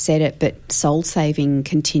ever said it, but soul saving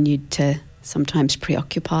continued to sometimes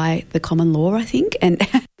preoccupy the common law, I think. And,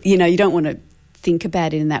 you don't want to think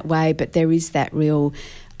about it in that way, but there is that real,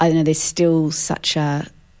 I don't know, there's still such a,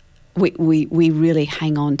 we really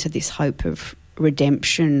hang on to this hope of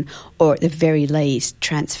redemption, or at the very least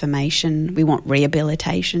transformation. We want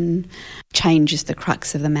rehabilitation. Change is the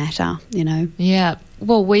crux of the matter, Yeah.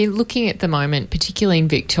 Well, we're looking at the moment, particularly in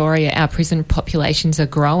Victoria, our prison populations are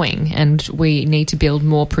growing, and we need to build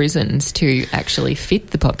more prisons to actually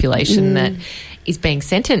fit the population that is being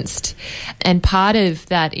sentenced. And part of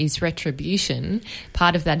that is retribution,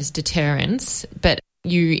 part of that is deterrence, but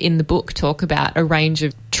you in the book talk about a range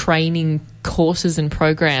of training courses and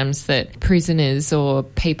programs that prisoners or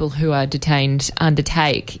people who are detained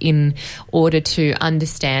undertake in order to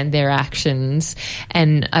understand their actions.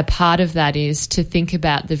 And a part of that is to think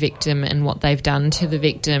about the victim and what they've done to the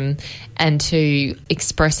victim, and to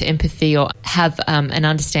express empathy or have an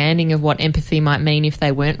understanding of what empathy might mean if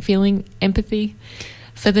they weren't feeling empathy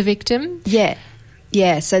for the victim.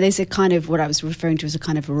 Yeah, so there's a kind of what I was referring to as a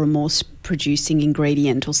kind of a remorse-producing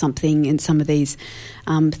ingredient or something in some of these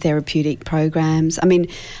therapeutic programs. I mean,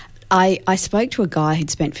 I spoke to a guy who'd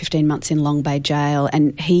spent 15 months in Long Bay Jail,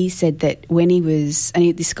 and he said that when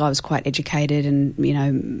this guy was quite educated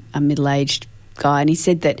and, a middle-aged guy, and he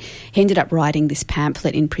said that he ended up writing this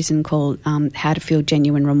pamphlet in prison called How to Feel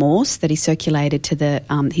Genuine Remorse, that he circulated to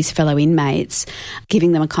his fellow inmates,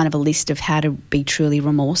 giving them a kind of a list of how to be truly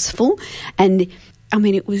remorseful. And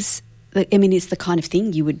it's the kind of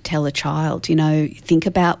thing you would tell a child, think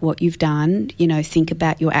about what you've done, think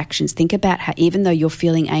about your actions, think about how, even though you're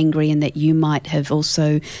feeling angry and that you might have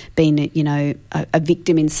also been, a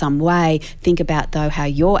victim in some way, think about, though, how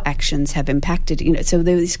your actions have impacted, So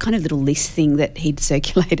there was this kind of little list thing that he'd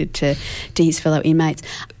circulated to his fellow inmates.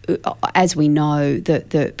 As we know,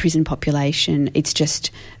 the prison population, it's just,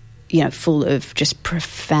 full of just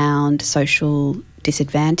profound social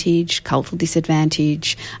disadvantage, cultural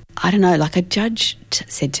disadvantage. I don't know, like a judge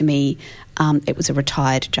said to me, it was a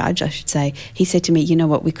retired judge, I should say, he said to me,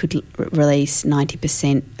 we could release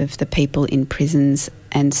 90% of the people in prisons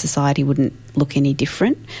and society wouldn't look any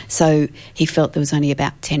different. So he felt there was only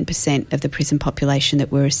about 10% of the prison population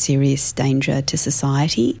that were a serious danger to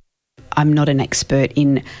society. I'm not an expert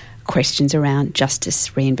in questions around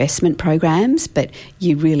justice reinvestment programs, but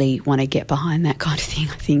you really want to get behind that kind of thing,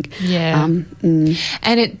 I think. Yeah. And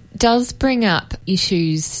it does bring up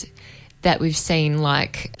issues that we've seen,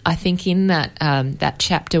 like I think in that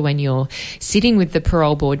chapter when you're sitting with the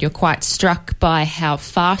parole board, you're quite struck by how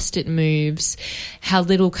fast it moves, how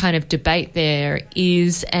little kind of debate there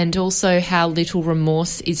is, and also how little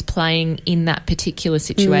remorse is playing in that particular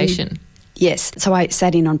situation. Yes. So I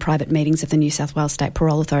sat in on private meetings of the New South Wales State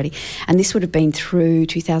Parole Authority, and this would have been through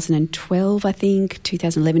 2012, I think,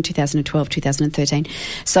 2011, 2012, 2013.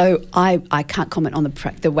 So I can't comment on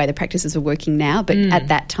the way the practices are working now, but at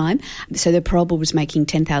that time, so the Parole Board was making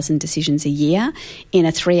 10,000 decisions a year. In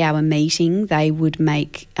a 3-hour meeting, they would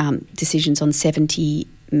make decisions on 70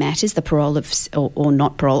 matters, the parole of or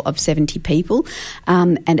not parole of 70 people,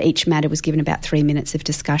 and each matter was given about 3 minutes of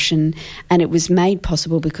discussion, and it was made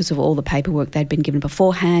possible because of all the paperwork they'd been given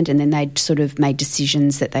beforehand, and then they'd sort of made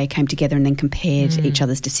decisions that they came together and then compared each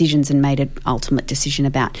other's decisions and made an ultimate decision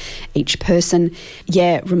about each person.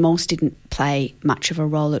 Yeah, remorse didn't play much of a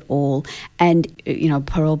role at all, and a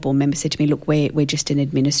parole board member said to me, look, we're just an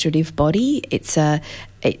administrative body. It's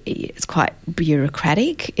quite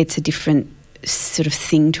bureaucratic. It's a different sort of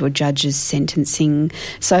thing to a judge's sentencing.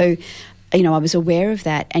 So, I was aware of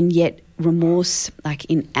that, and yet remorse, like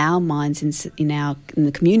in our minds, in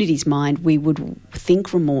the community's mind, we would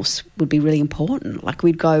think remorse would be really important. Like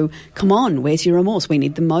we'd go, come on, where's your remorse? We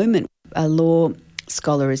need the moment. A law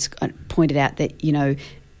scholar has pointed out that,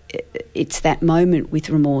 it's that moment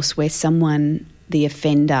with remorse where someone, the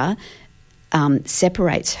offender,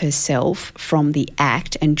 separates herself from the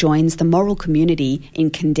act and joins the moral community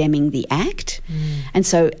in condemning the act. And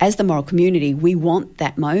so as the moral community, we want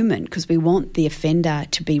that moment because we want the offender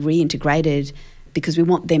to be reintegrated, because we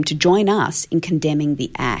want them to join us in condemning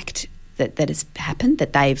the act that has happened,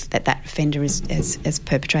 that offender has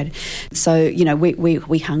perpetrated. So,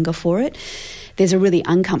 we hunger for it. There's a really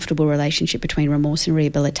uncomfortable relationship between remorse and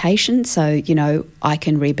rehabilitation. So, I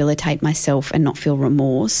can rehabilitate myself and not feel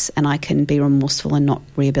remorse, and I can be remorseful and not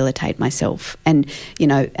rehabilitate myself. And,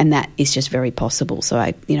 and that is just very possible. So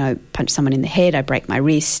I, punch someone in the head, I break my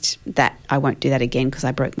wrist, that I won't do that again because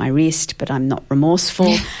I broke my wrist, but I'm not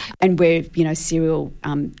remorseful. And we're, serial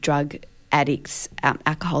drug addicts,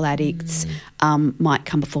 alcohol addicts might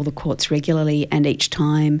come before the courts regularly, and each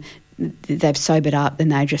time they've sobered up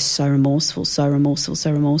and they're just so remorseful.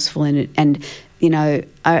 And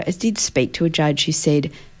I did speak to a judge who said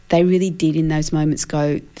they really did in those moments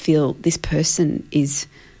feel this person is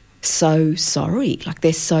so sorry, like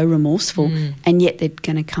they're so remorseful, and yet they're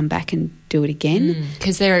going to come back and do it again.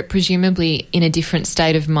 Because they're presumably in a different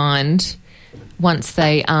state of mind once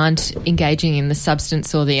they aren't engaging in the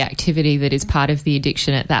substance or the activity that is part of the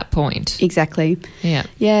addiction at that point. Exactly.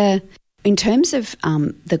 Yeah. In terms of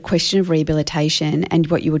the question of rehabilitation and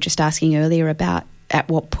what you were just asking earlier about at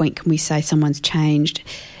what point can we say someone's changed,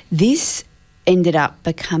 this ended up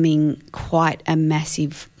becoming quite a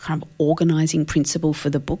massive kind of organising principle for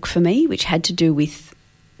the book for me, which had to do with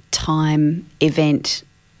time, event,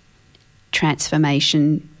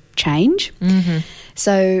 transformation, change.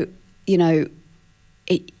 So,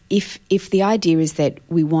 if the idea is that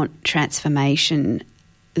we want transformation,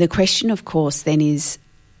 the question, of course, then is,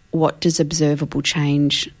 what does observable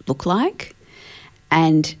change look like?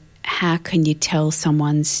 And how can you tell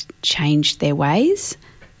someone's changed their ways?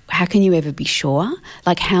 How can you ever be sure?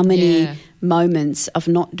 Like how many moments of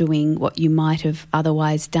not doing what you might have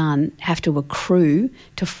otherwise done have to accrue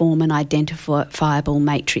to form an identifiable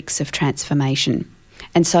matrix of transformation?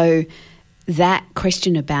 And so that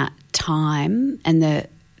question about time and that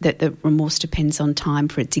the remorse depends on time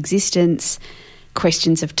for its existence,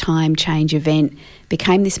 questions of time, change, event,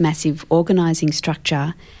 became this massive organising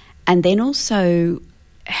structure, and then also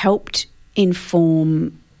helped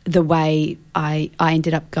inform the way I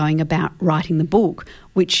ended up going about writing the book,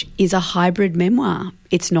 which is a hybrid memoir.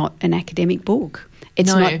 It's not an academic book.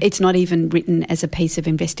 It's not even written as a piece of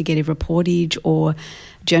investigative reportage or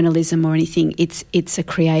journalism or anything. It's a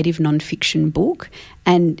creative non-fiction book,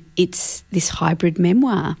 and it's this hybrid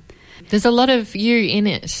memoir. There's a lot of you in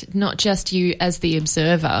it, not just you as the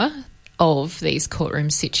observer of these courtroom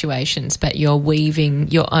situations, but you're weaving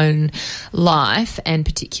your own life and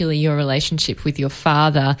particularly your relationship with your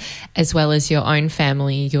father, as well as your own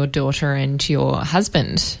family, your daughter and your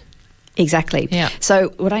husband. Exactly. Yeah. So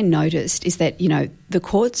what I noticed is that, the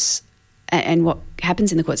courts and what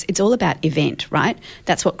happens in the courts, it's all about event, right?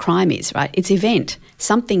 That's what crime is, right? It's event.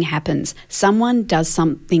 Something happens. Someone does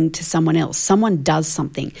something to someone else. Someone does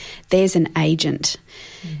something. There's an agent.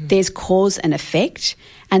 There's cause and effect.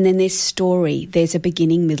 And then there's story. There's a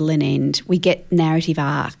beginning, middle and end. We get narrative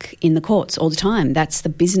arc in the courts all the time. That's the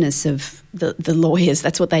business of the lawyers.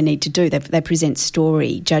 That's what they need to do. They present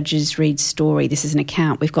story. Judges read story. This is an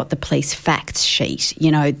account. We've got the police facts sheet.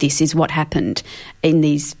 This is what happened in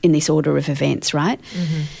this order of events, right?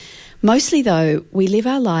 Mostly, though, we live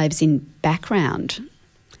our lives in background.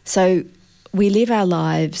 So we live our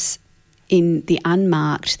lives in the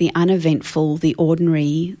unmarked, the uneventful, the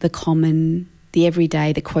ordinary, the common, the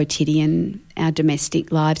everyday, the quotidian, our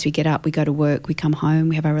domestic lives. We get up, we go to work, we come home,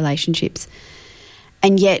 we have our relationships.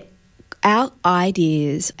 And yet our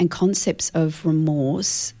ideas and concepts of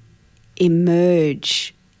remorse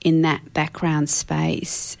emerge in that background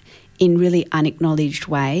space in really unacknowledged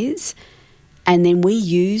ways. And then we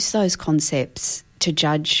use those concepts to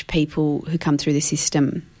judge people who come through the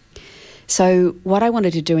system. So what I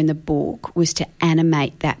wanted to do in the book was to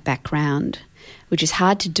animate that background, which is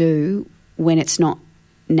hard to do when it's not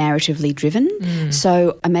narratively driven.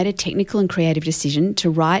 So I made a technical and creative decision to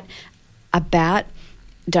write about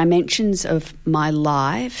dimensions of my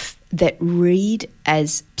life that read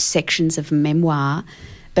as sections of memoir,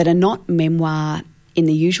 but are not memoir in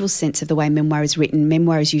the usual sense of the way memoir is written.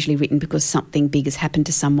 Memoir is usually written because something big has happened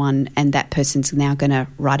to someone and that person's now going to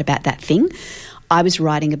write about that thing. I was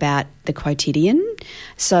writing about the quotidian.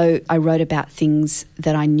 So I wrote about things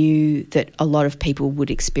that I knew that a lot of people would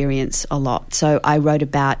experience a lot. So I wrote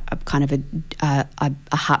about a kind of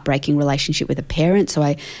a heartbreaking relationship with a parent. So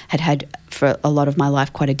I had for a lot of my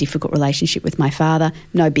life quite a difficult relationship with my father.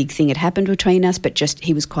 No big thing had happened between us, but just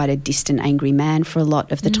he was quite a distant, angry man for a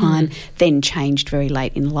lot of the time, then changed very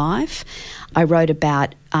late in life. I wrote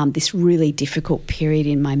about this really difficult period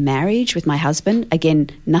in my marriage with my husband. Again,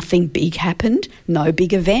 nothing big happened, no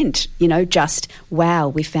big event, just, wow,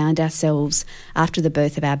 we found ourselves after the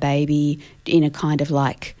birth of our baby in a kind of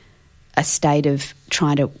like a state of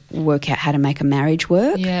trying to work out how to make a marriage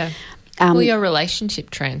work. Yeah. Well, your relationship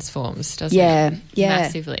transforms, doesn't it? Yeah.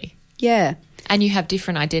 Massively. Yeah. And you have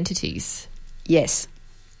different identities. Yes.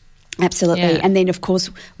 Absolutely. Yeah. And then, of course,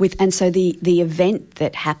 so the event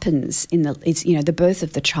that happens is the birth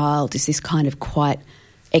of the child is this kind of quite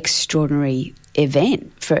extraordinary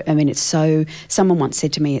event. It's so. Someone once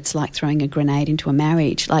said to me, it's like throwing a grenade into a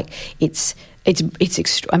marriage. Like it's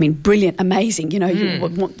brilliant, amazing.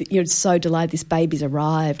 You're so delighted this baby's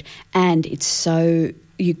arrived, and it's so.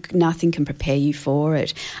 Nothing can prepare you for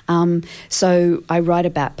it. So I write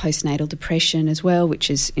about postnatal depression as well,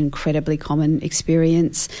 which is an incredibly common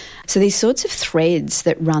experience. So these sorts of threads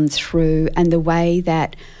that run through, and the way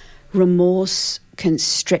that remorse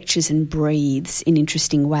stretches and breathes in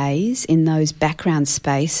interesting ways in those background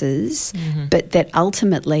spaces, but that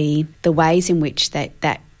ultimately the ways in which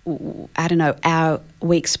that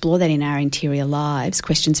we explore that in our interior lives,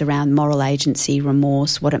 questions around moral agency,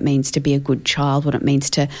 remorse, what it means to be a good child, what it means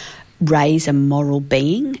to raise a moral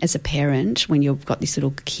being as a parent when you've got this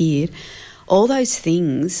little kid. All those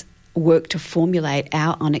things work to formulate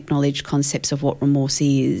our unacknowledged concepts of what remorse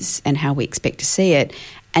is and how we expect to see it,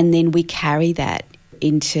 and then we carry that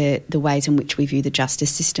into the ways in which we view the justice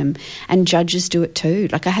system. And judges do it too.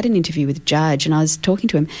 Like, I had an interview with a judge and I was talking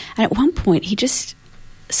to him, and at one point he just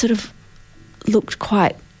sort of looked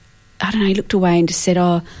quite, he looked away and just said,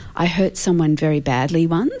 I hurt someone very badly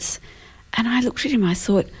once. And I looked at him and I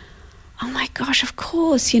thought, oh my gosh, of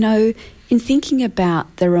course, in thinking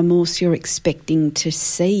about the remorse you're expecting to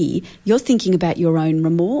see, you're thinking about your own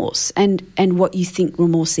remorse and what you think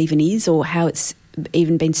remorse even is, or how it's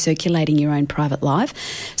even been circulating your own private life.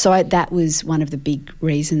 So that was one of the big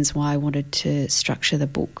reasons why I wanted to structure the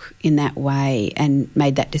book in that way, and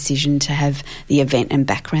made that decision to have the event and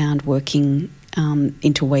background working,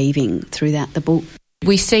 interweaving throughout the book.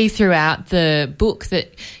 We see throughout the book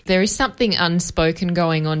that there is something unspoken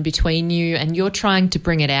going on between you, and you're trying to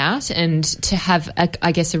bring it out and to have,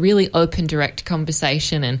 a really open, direct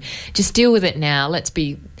conversation and just deal with it now. Let's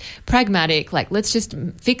be pragmatic. Like, let's just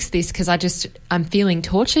fix this because I'm feeling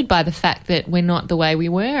tortured by the fact that we're not the way we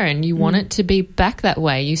were, and you want it to be back that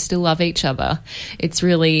way. You still love each other. It's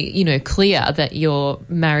really, clear that your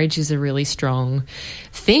marriage is a really strong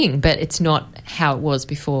thing, but it's not how it was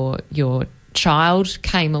before your child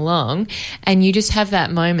came along. And you just have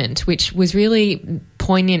that moment, which was really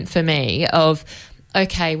poignant for me, of,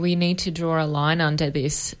 okay, we need to draw a line under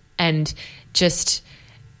this and just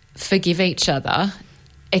forgive each other,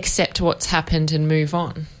 accept what's happened and move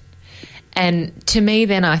on. And to me,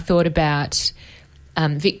 then I thought about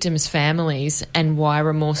victims' families and why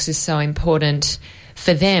remorse is so important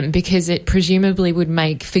for them, because it presumably would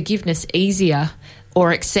make forgiveness easier,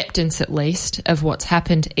 or acceptance at least of what's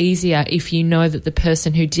happened easier, if you know that the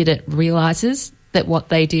person who did it realises that what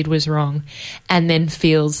they did was wrong, and then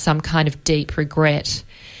feels some kind of deep regret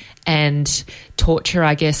and torture,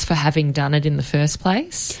 I guess, for having done it in the first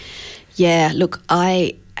place. Yeah, look,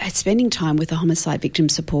 spending time with a homicide victim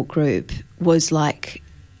support group was like,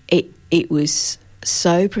 it was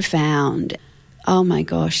so profound. Oh my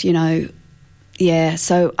gosh, yeah.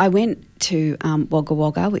 So I went to Wagga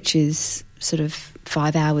Wagga, which is sort of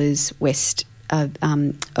 5 hours west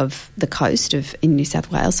the coast in New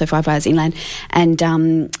South Wales, so 5 hours inland, and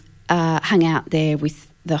hung out there with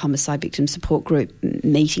the homicide victim support group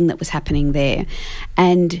meeting that was happening there.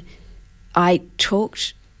 And I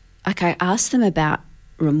asked them about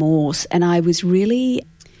remorse, and I was really,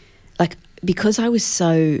 because I was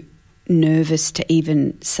so nervous to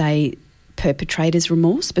even say perpetrator's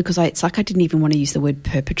remorse, because it's like I didn't even want to use the word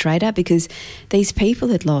perpetrator, because these people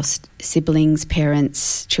had lost siblings,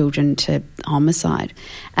 parents, children to homicide.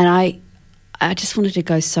 And I just wanted to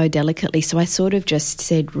go so delicately, so I sort of just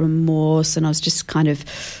said remorse, and I was just kind of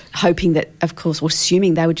hoping that, of course, or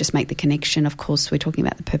assuming they would just make the connection. Of course, we're talking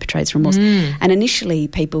about the perpetrator's remorse. And initially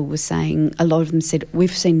people were saying, a lot of them said,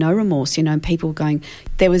 we've seen no remorse, and people were going.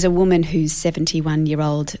 There was a woman whose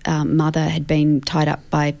 71-year-old mother had been tied up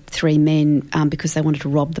by 3 men because they wanted to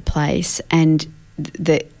rob the place, and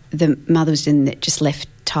the mother was just left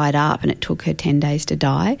tied up, and it took her 10 days to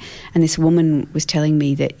die. And this woman was telling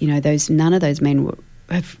me that none of those men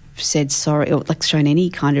have said sorry or shown any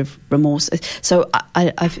kind of remorse. So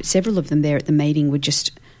I've several of them there at the meeting were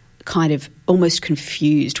just kind of almost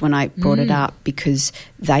confused when I brought it up, because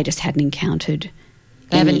they just hadn't encountered.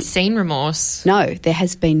 They haven't seen remorse. No, there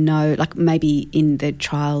has been no, maybe in the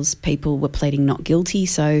trials people were pleading not guilty,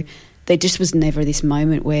 so there just was never this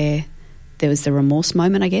moment where there was the remorse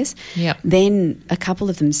moment, I guess. Yep. Then a couple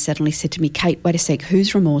of them suddenly said to me, Kate, wait a sec,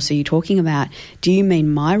 whose remorse are you talking about? Do you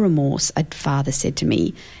mean my remorse? A father said to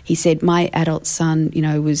me. He said, my adult son,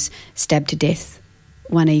 was stabbed to death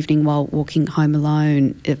one evening while walking home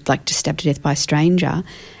alone, just stabbed to death by a stranger.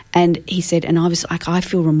 And he said, and I was like, I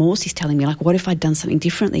feel remorse. He's telling me, what if I'd done something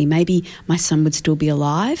differently? Maybe my son would still be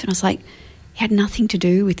alive. And I was like, it had nothing to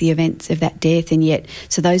do with the events of that death. And yet,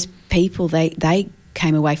 so those people, they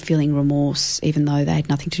came away feeling remorse, even though they had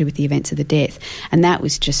nothing to do with the events of the death. And that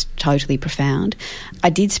was just totally profound. I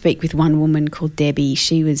did speak with one woman called Debbie.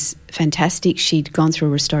 She was fantastic. She'd gone through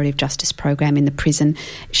a restorative justice program in the prison.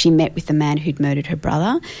 She met with the man who'd murdered her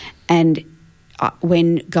brother. And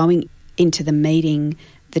when going into the meeting,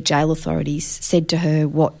 the jail authorities said to her,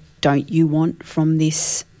 what don't you want from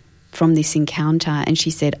this encounter? And she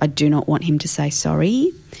said, I do not want him to say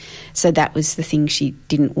sorry. So that was the thing she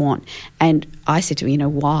didn't want. And I said to her,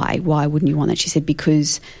 why? Why wouldn't you want that? She said,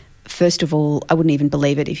 because first of all, I wouldn't even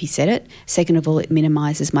believe it if he said it. Second of all, it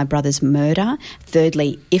minimises my brother's murder.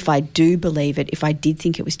 Thirdly, if I do believe it, if I did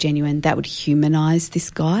think it was genuine, that would humanise this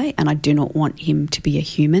guy, and I do not want him to be a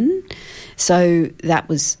human. So that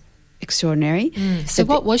was extraordinary. So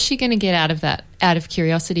what was she going to get out of that? Out of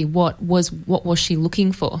curiosity, what was she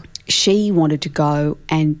looking for? She wanted to go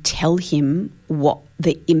and tell him what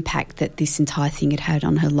the impact that this entire thing had had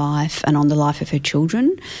on her life and on the life of her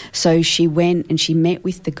children. So she went and she met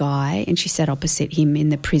with the guy, and she sat opposite him in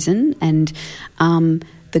the prison, and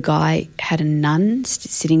the guy had a nun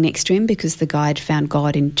sitting next to him because the guy had found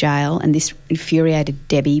God in jail, and this infuriated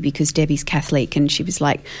Debbie because Debbie's Catholic, and she was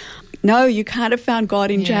like, no, you can't have found God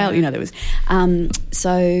in jail. There was.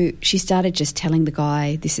 So she started just telling the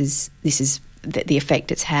guy, this is the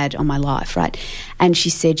effect it's had on my life, right? And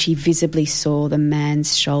she said she visibly saw the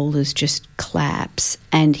man's shoulders just collapse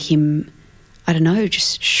and him, I don't know,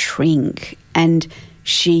 just shrink. And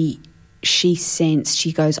she sensed,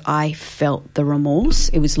 she goes, I felt the remorse.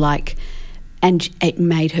 It was like, and it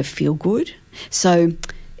made her feel good. So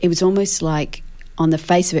it was almost like on the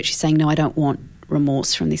face of it, she's saying, no, I don't want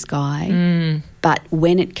remorse from this guy. But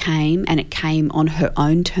when it came, and it came on her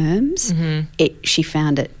own terms, she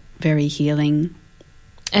found it very healing.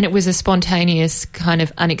 And it was a spontaneous kind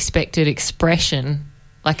of unexpected expression,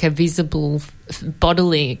 like a visible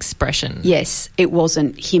bodily expression. Yes, it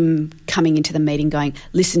wasn't him coming into the meeting going,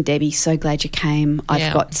 listen, Debbie, so glad you came.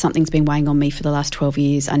 I've got something's been weighing on me for the last 12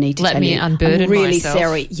 years. I need to let tell me you. unburden I'm really myself.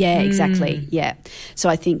 sorry. Yeah, exactly. Yeah. So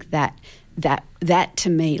I think that to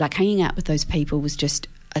me, like hanging out with those people was just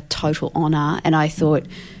a total honour, and I thought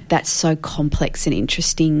that's so complex and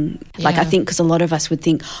interesting. Like I think because a lot of us would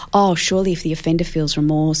think, oh, surely if the offender feels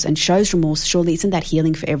remorse and shows remorse, surely isn't that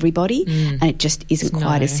healing for everybody? And it just isn't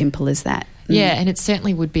quite as simple as that. Yeah, and it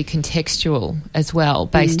certainly would be contextual as well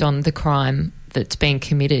based on the crime that's being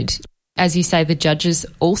committed. As you say, the judges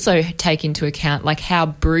also take into account like how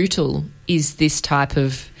brutal is this type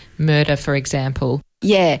of murder, for example.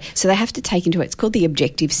 Yeah, so they have to take into it, it's called the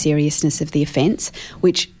objective seriousness of the offence,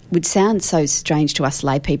 which would sound so strange to us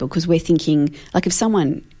lay people because we're thinking, like if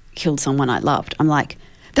someone killed someone I loved, I'm like,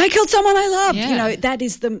 they killed someone I loved. Yeah. That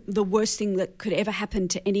is the worst thing that could ever happen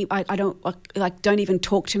to any. I don't don't even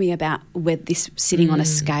talk to me about where this sitting on a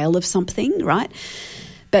scale of something, right?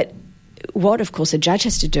 But what, of course, a judge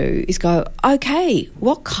has to do is go, okay,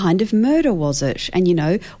 what kind of murder was it? And,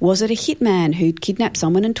 was it a hitman who'd kidnapped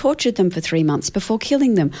someone and tortured them for 3 months before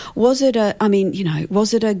killing them? Was it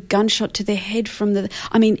was it a gunshot to the head from the...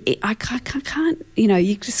 I can't,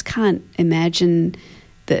 you just can't imagine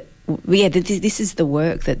that... Yeah, this is the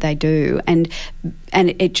work that they do. And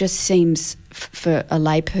it just sees for a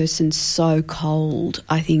layperson so cold,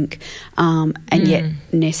 I think, and yet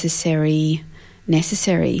necessary. I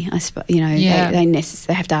suppose,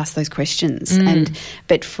 they have to ask those questions.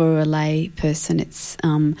 But for a lay person, it's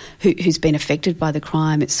who's been affected by the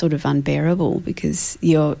crime, it's sort of unbearable because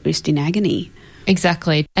you're just in agony.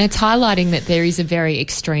 Exactly. And it's highlighting that there is a very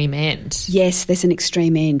extreme end. Yes, there's an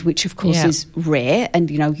extreme end, which of course is rare, and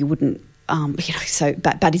you wouldn't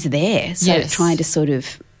but is there. So trying to sort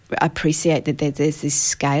of appreciate that there's this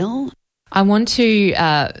scale. I want to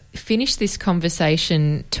finish this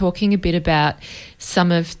conversation talking a bit about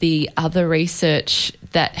some of the other research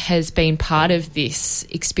that has been part of this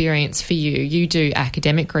experience for you. You do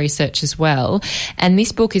academic research as well, and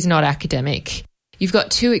this book is not academic. You've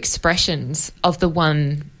got two expressions of the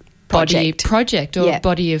one project or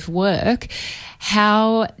body of work.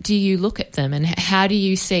 How do you look at them, and how do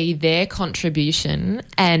you see their contribution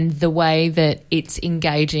and the way that it's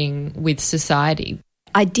engaging with society?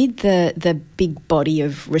 I did the big body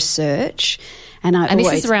of research, and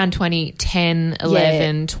this is around 2010,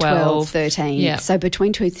 11, 12, 13. Yeah. So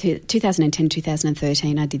between 2010 and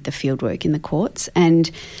 2013, I did the fieldwork in the courts,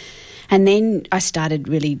 and then I started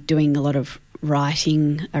really doing a lot of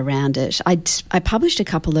writing around it. I published a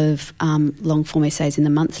couple of long-form essays in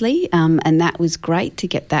the monthly, and that was great to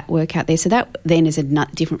get that work out there. So that then is a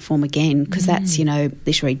different form again, because that's,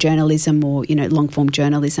 literary journalism or, long-form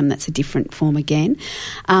journalism, that's a different form again.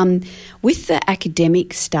 With the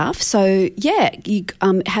academic stuff, so, getting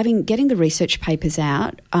the research papers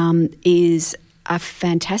out is a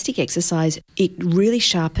fantastic exercise. It really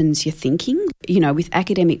sharpens your thinking. With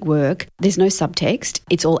academic work, there's no subtext.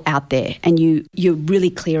 It's all out there, and you're really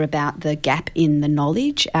clear about the gap in the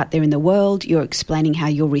knowledge out there in the world. You're explaining how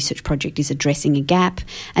your research project is addressing a gap,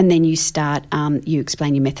 and then you start, you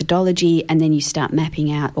explain your methodology, and then you start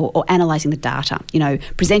mapping out or analysing the data,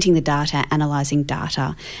 presenting the data, analysing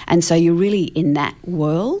data. And so you're really in that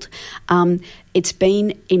world. It's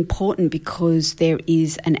been important because there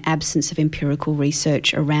is an absence of empirical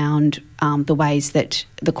research around the ways that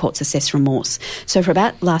the courts assess remorse. So for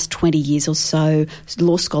about the last 20 years or so,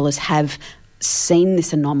 law scholars have seen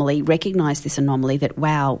this anomaly, recognised this anomaly that,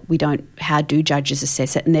 how do judges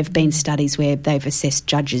assess it? And there have been studies where they've assessed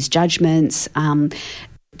judges' judgments.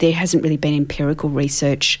 There hasn't really been empirical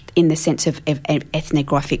research in the sense of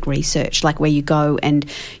ethnographic research, like where you go and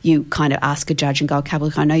you kind of ask a judge and go, okay,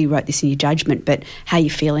 well, I know you wrote this in your judgment, but how are you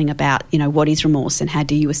feeling about, what is remorse and how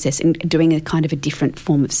do you assess, and doing a kind of a different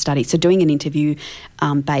form of study. So doing an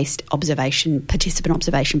interview-based participant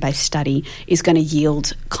observation-based study is going to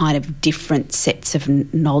yield kind of different sets of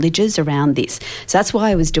knowledges around this. So that's why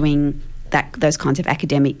I was doing those kinds of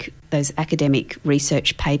academic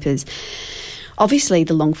research papers. Obviously,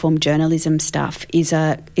 the long-form journalism stuff is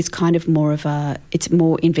kind of it's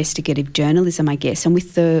more investigative journalism, I guess. And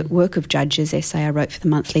with the Work of Judges essay I wrote for the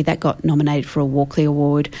monthly, that got nominated for a Walkley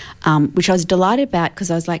Award, which I was delighted about because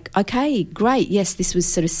I was like, okay, great, yes, this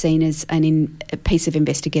was sort of seen as a piece of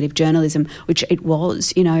investigative journalism, which it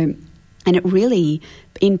was, and it really,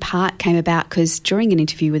 in part, came about because during an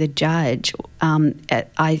interview with a judge,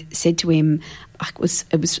 I said to him, it was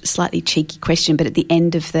a slightly cheeky question, but at the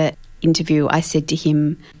end of the interview, I said to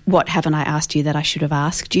him, what haven't I asked you that I should have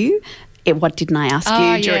asked you? What didn't I ask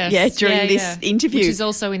you during this interview? Which is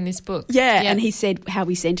also in this book. Yeah, and he said how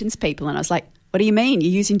we sentence people, and I was like, what do you mean? You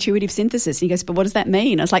use intuitive synthesis. And he goes, but what does that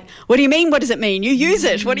mean? I was like, what do you mean, what does it mean? You use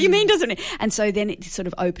it. What do you mean, doesn't it? And so then it sort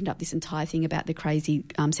of opened up this entire thing about the crazy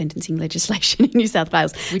sentencing legislation in New South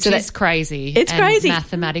Wales. Which is crazy. It's crazy.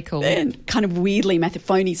 Mathematical. And kind of weirdly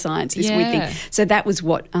phony science, this weird thing. So that was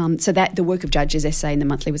what, the Work of Judges essay in the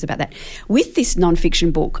monthly was about that. With this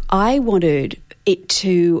non-fiction book, I wanted it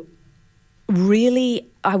to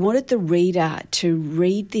I wanted the reader to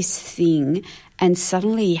read this thing and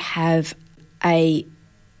suddenly have a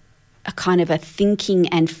kind of a thinking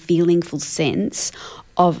and feelingful sense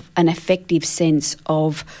of an effective sense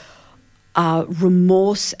of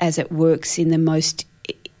remorse as it works in the most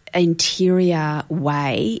interior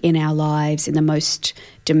way in our lives, in the most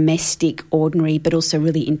domestic, ordinary, but also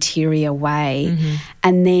really interior way,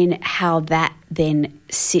 and then how that then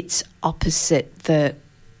sits opposite the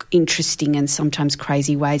interesting and sometimes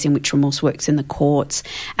crazy ways in which remorse works in the courts.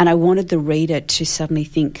 And I wanted the reader to suddenly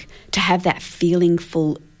to have that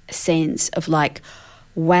feelingful sense of like,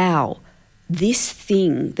 wow, this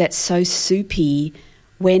thing that's so soupy,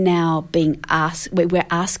 we're now we're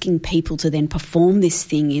asking people to then perform this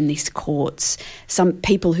thing in these courts. Some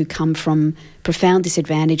people who come from profound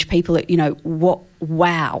disadvantage, people,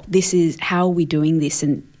 wow, this is, how are we doing this?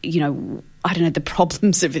 And, I don't know, the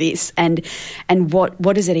problems of this and what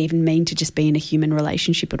does it even mean to just be in a human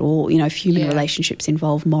relationship at all? If human relationships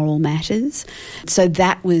involve moral matters. So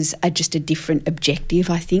that was just a different objective,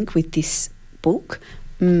 I think, with this book.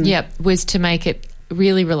 Was to make it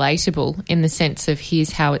really relatable in the sense of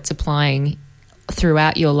here's how it's applying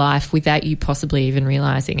throughout your life without you possibly even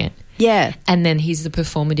realising it. Yeah. And then here's the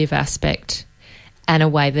performative aspect and a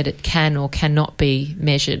way that it can or cannot be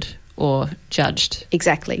measured or judged.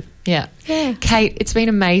 Exactly. Yeah. Kate, it's been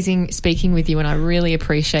amazing speaking with you, and I really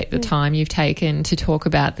appreciate the time you've taken to talk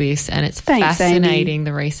about this, and it's fascinating, Amy,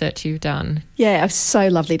 the research you've done. Yeah, it's so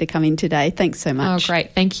lovely to come in today. Thanks so much. Oh,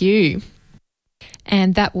 great. Thank you.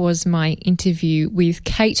 And that was my interview with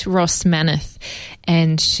Kate Rossmanith,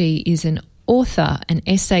 and she is an author, an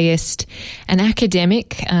essayist, an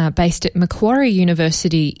academic based at Macquarie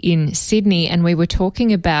University in Sydney, and we were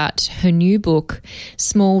talking about her new book,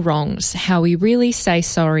 Small Wrongs, How We Really Say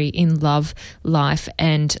Sorry in Love, Life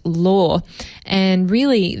and Law. And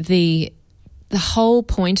really the whole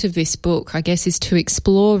point of this book, I guess, is to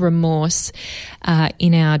explore remorse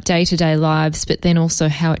in our day-to-day lives, but then also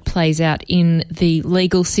how it plays out in the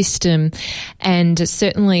legal system. And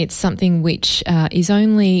certainly it's something which is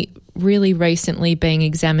only really recently being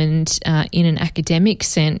examined in an academic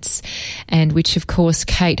sense, and which, of course,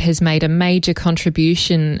 Kate has made a major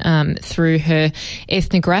contribution through her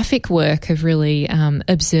ethnographic work of really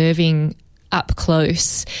observing up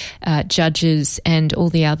close judges and all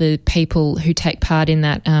the other people who take part in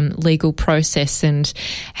that legal process, and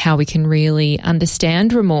how we can really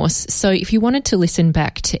understand remorse. So if you wanted to listen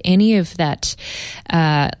back to any of that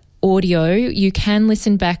audio, you can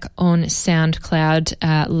listen back on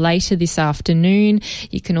SoundCloud later this afternoon.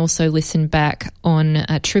 You can also listen back on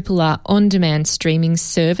Triple R on-demand streaming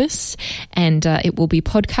service, and it will be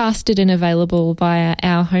podcasted and available via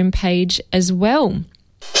our homepage as well.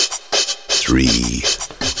 3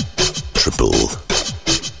 triple.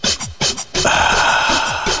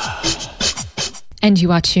 And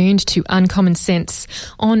you are tuned to Uncommon Sense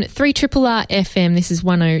on 3RRR FM. This is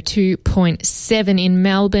 102.7 in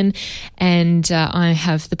Melbourne, and I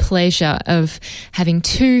have the pleasure of having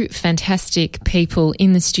two fantastic people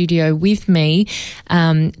in the studio with me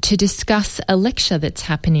to discuss a lecture that's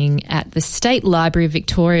happening at the State Library of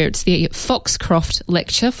Victoria. It's the Foxcroft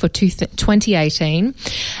Lecture for 2018,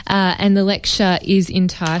 and the lecture is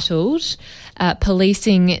entitled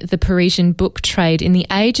Policing the Parisian Book Trade in the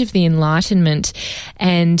Age of the Enlightenment,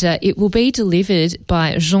 and it will be delivered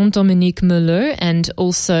by Jean-Dominique Mellot, and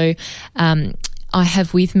also I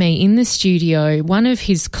have with me in the studio one of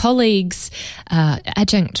his colleagues,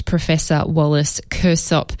 Adjunct Professor Wallace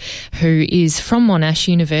Kirsop, who is from Monash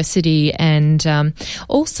University and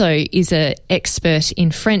also is an expert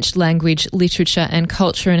in French language, literature and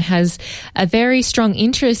culture, and has a very strong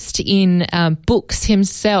interest in books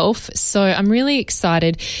himself. So I'm really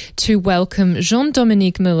excited to welcome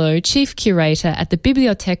Jean-Dominique Mellot, Chief Curator at the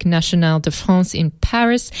Bibliothque nationale de France in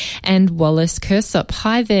Paris, and Wallace Kirsop.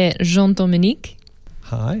 Hi there, Jean-Dominique.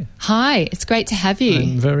 Hi. Hi, it's great to have you.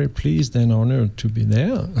 I'm very pleased and honoured to be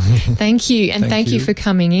there. Thank you, and thank you for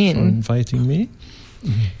coming in. For inviting me.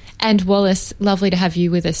 And Wallace, lovely to have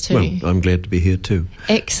you with us too. Well, I'm glad to be here too.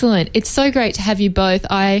 Excellent. It's so great to have you both.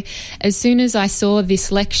 As soon as I saw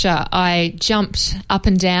this lecture, I jumped up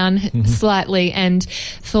and down slightly and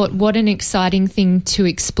thought, what an exciting thing to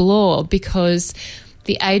explore, because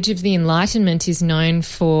the age of the Enlightenment is known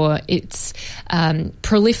for its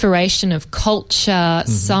proliferation of culture,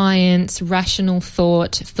 science, rational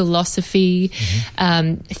thought, philosophy,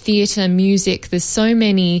 theatre, music. There's so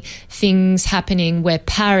many things happening where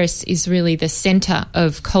Paris is really the centre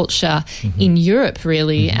of culture in Europe,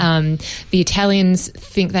 really. The Italians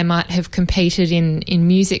think they might have competed in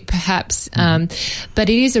music, perhaps, but it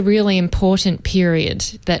is a really important period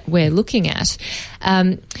that we're looking at.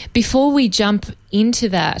 Before we jump into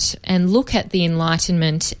that and look at the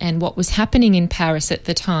Enlightenment and what was happening in Paris at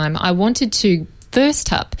the time, I wanted to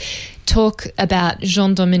first up talk about,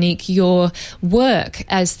 Jean-Dominique, your work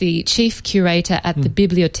as the Chief Curator at the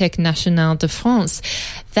Bibliothque nationale de France.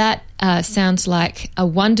 That sounds like a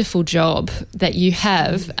wonderful job that you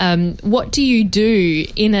have. What do you do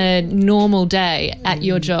in a normal day at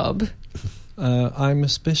your job? I'm a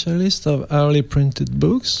specialist of early printed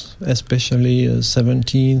books, especially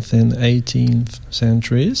 17th and 18th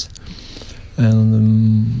centuries.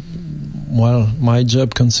 And, my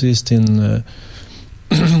job consists in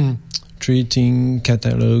treating,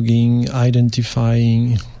 cataloging,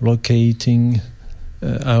 identifying, locating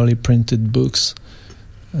early printed books,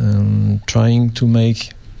 trying to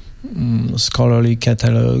make scholarly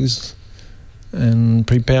catalogs, and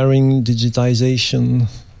preparing digitization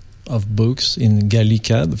of books in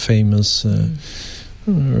Gallica, the famous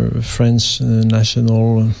French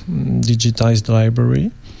national digitized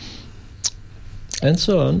library, and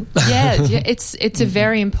so on. Yeah, it's a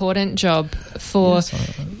very important job for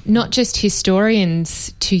not just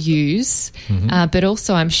historians to use, but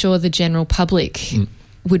also I'm sure the general public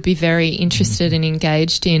would be very interested and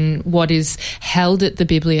engaged in what is held at the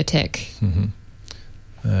Bibliothque.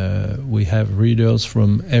 We have readers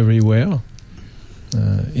from everywhere,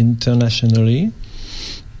 internationally,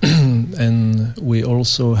 and we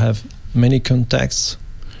also have many contacts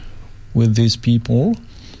with these people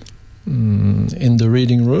in the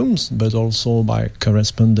reading rooms, but also by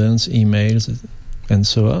correspondence, emails, and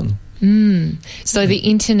so on. So the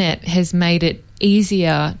internet has made it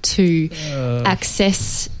easier to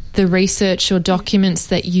access the research or documents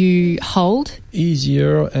that you hold?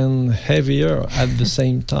 Easier and heavier at the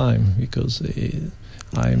same time, because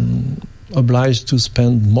I'm obliged to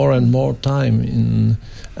spend more and more time in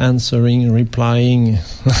answering, replying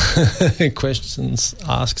questions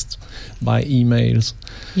asked by emails.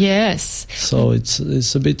 Yes. So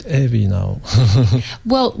it's a bit heavy now.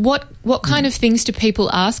 Well, what kind of things do people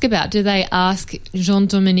ask about? Do they ask,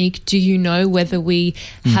 Jean-Dominique, do you know whether we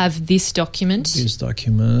have this document? This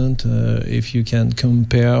document, if you can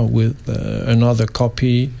compare with another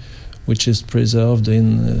copy which is preserved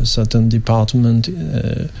in a certain department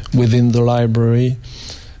within the library,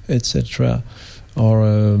 etc.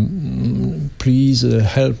 Or please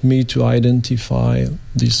help me to identify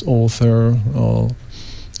this author, or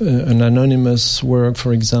an anonymous work,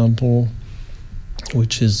 for example,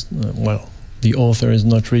 which is, the author is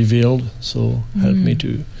not revealed, so help me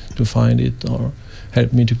to find it, or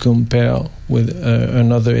help me to compare with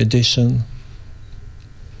another edition,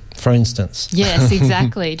 for instance. Yes,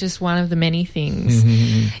 exactly. Just one of the many things.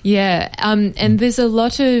 Yeah. And there's a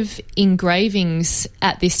lot of engravings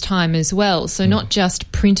at this time as well. So not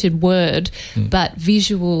just printed word, but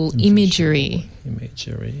visual imagery.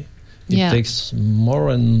 It takes it's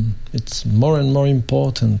more and more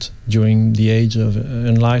important during the age of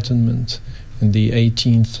Enlightenment in the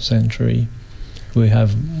 18th century. We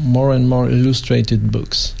have more and more illustrated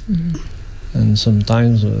books, and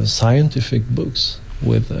sometimes scientific books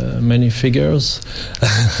with many figures.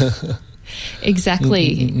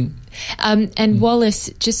 Exactly. And Wallace,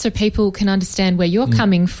 just so people can understand where you're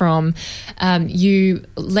coming from, you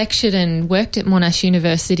lectured and worked at Monash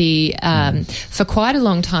University for quite a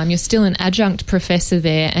long time. You're still an adjunct professor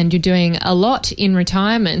there, and you're doing a lot in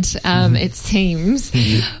retirement, it seems.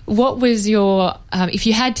 What was your, if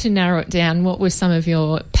you had to narrow it down, what were some of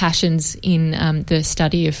your passions in the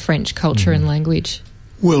study of French culture and language?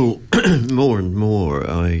 Well, more and more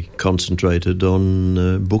I concentrated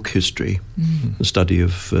on book history, the study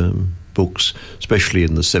of books, especially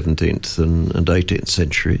in the 17th and 18th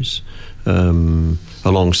centuries,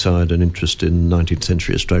 alongside an interest in 19th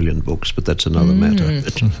century Australian books, but that's another matter,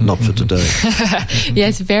 not for today.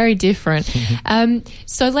 Yes, very different.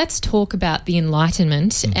 So let's talk about the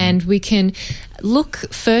Enlightenment, and we can look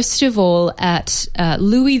first of all at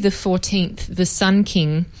Louis XIV, the Sun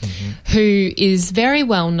King, who is very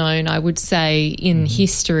well known, I would say, in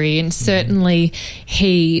history, and certainly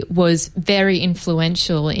he was very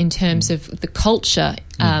influential in terms of the culture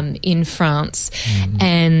in France.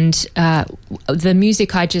 And the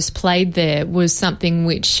music I just played there was something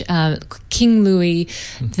which King Louis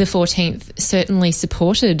XIV certainly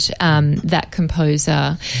supported that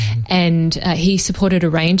composer, and he supported a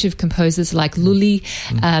range of composers like Lully.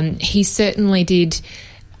 He certainly did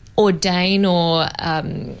ordain or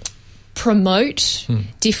promote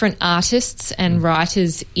different artists and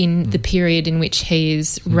writers in the period in which he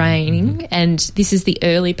is reigning, and this is the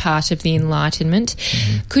early part of the Enlightenment.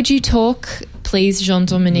 Could you talk, please,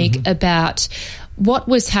 Jean-Dominique, about what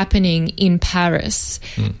was happening in Paris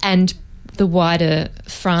and the wider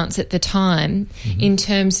France at the time in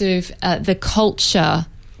terms of the culture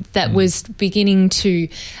that was beginning to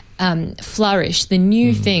flourish, the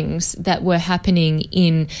new things that were happening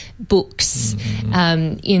in books,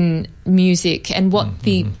 in music, and what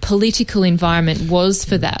the political environment was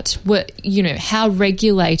for that? How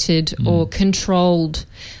regulated or controlled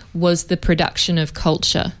was the production of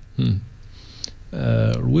culture?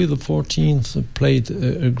 Louis XIV played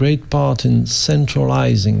a great part in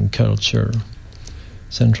centralizing culture,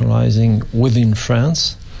 centralizing within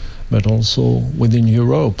France, but also within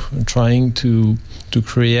Europe, trying to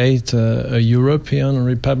create a European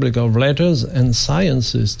Republic of Letters and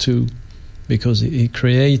Sciences too, because he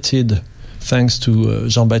created, thanks to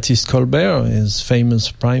Jean-Baptiste Colbert, his famous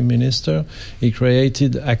prime minister, he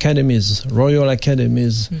created academies, royal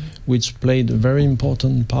academies, which played a very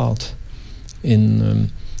important part in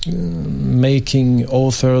making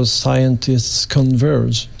authors, scientists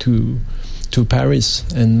converge to Paris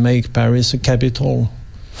and make Paris a capital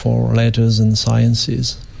for letters and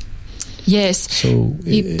sciences. Yes, so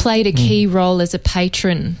he played a key role as a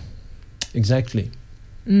patron. Exactly.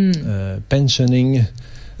 Pensioning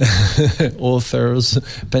authors,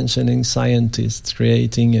 pensioning scientists,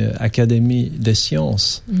 creating Académie des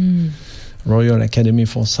Sciences, Royal Academy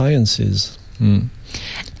for Sciences.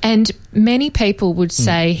 And many people would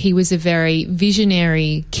say he was a very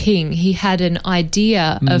visionary king. He had an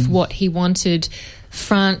idea of what he wanted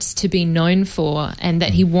France to be known for, and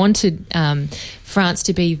that he wanted France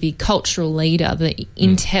to be the cultural leader, the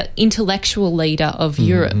intellectual leader of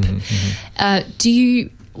Europe.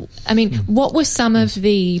 What were some of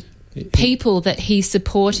the people that he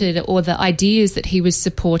supported, or the ideas that he was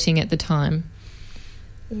supporting at the time?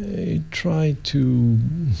 He tried to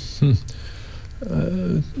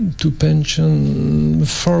pension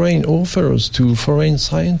foreign authors to foreign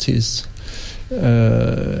scientists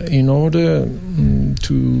in order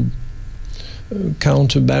to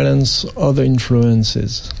counterbalance other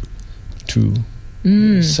influences.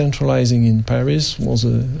 Centralizing in Paris was a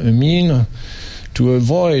mean to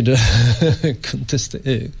avoid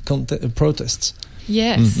protests.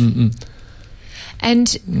 Yes. And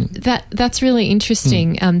that's really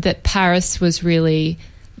interesting, that Paris was really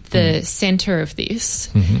the centre of this.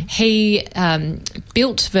 He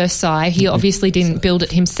built Versailles. He obviously didn't build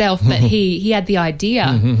it himself, but he had the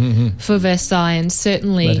idea for Versailles, and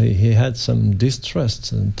certainly... But he had some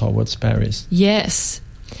distrust towards Paris. Yes,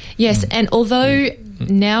 and although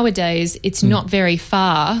nowadays it's not very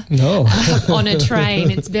far on a train,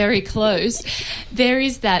 it's very close, there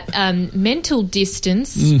is that mental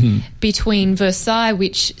distance between Versailles,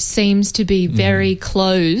 which seems to be very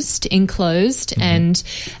enclosed, and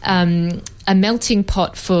a melting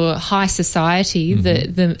pot for high society,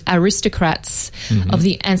 the aristocrats of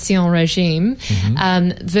the Ancien Regime,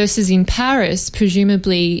 versus in Paris,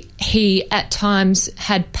 presumably he at times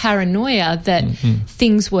had paranoia that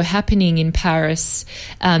things were happening in Paris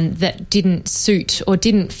that didn't suit or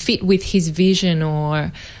didn't fit with his vision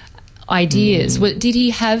or ideas. Did he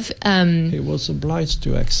have... He was obliged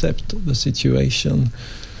to accept the situation.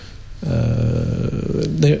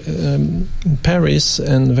 Paris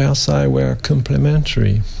and Versailles were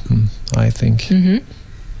complementary, I think.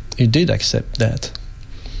 He did accept that,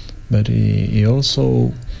 but he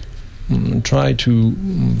also tried to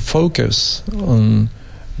focus on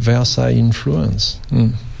Versailles influence.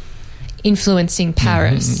 Influencing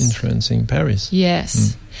Paris. Influencing Paris.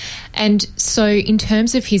 Yes. And so in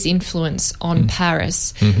terms of his influence on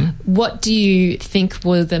Paris, what do you think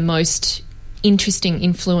were the most interesting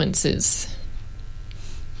influences?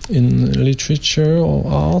 In literature or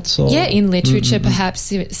arts? Or? Yeah, in literature, perhaps,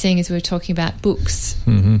 seeing as we were talking about books.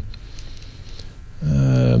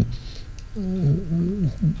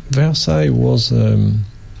 Versailles was a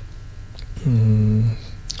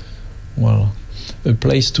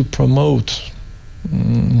place to promote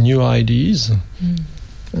new ideas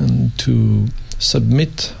and to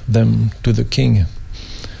submit them to the king.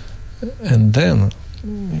 And then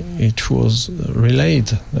it was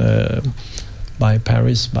relayed by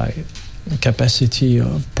Paris, by capacity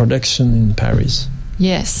of production in Paris.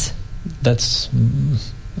 Yes. That's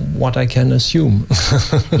what I can assume.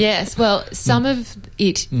 Yes, well, some of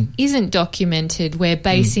it isn't documented. We're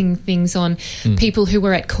basing things on people who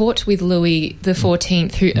were at court with Louis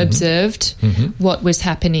XIV who observed what was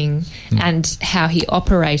happening and how he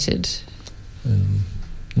operated.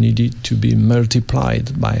 Needed to be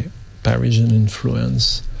multiplied by Parisian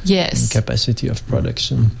influence and capacity of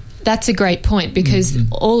production. That's a great point, because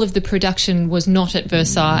all of the production was not at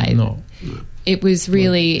Versailles. No. It was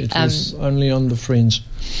really... It was only on the fringe.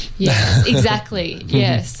 Yes, exactly,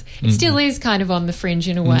 yes. It still is kind of on the fringe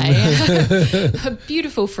in a way. A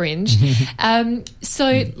beautiful fringe.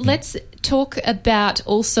 So let's talk about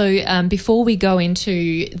also, before we go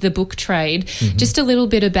into the book trade, just a little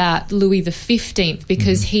bit about Louis XV,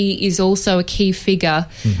 because he is also a key figure,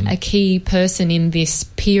 a key person in this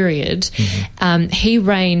period. He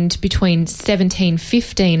reigned between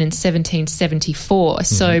 1715 and 1774,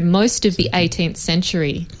 so most of the 18th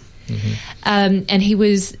century. And he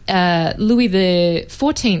was Louis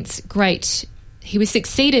XIV's he was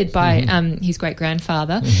succeeded by his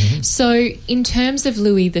great-grandfather. So in terms of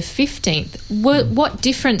Louis XV, what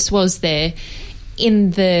difference was there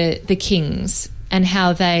in the kings and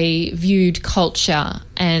how they viewed culture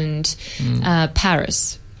and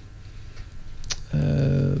Paris?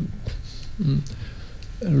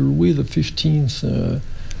 Louis XV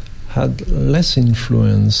had less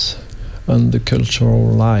influence on the cultural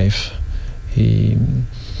life. He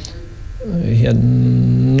had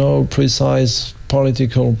no precise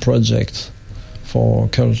political project for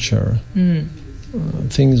culture.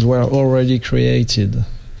 Things were already created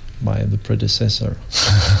by the predecessor.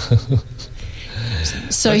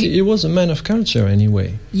 So he was a man of culture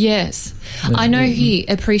anyway. Yes. I know he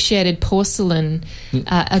appreciated porcelain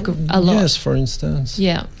a lot. Yes, for instance.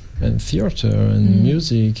 Yeah. And theatre and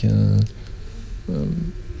music.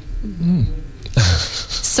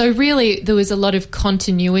 So really there was a lot of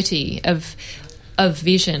continuity of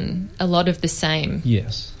vision, a lot of the same.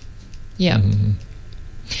 Yes. Yeah.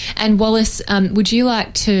 And Wallace, would you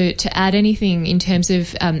like to add anything in terms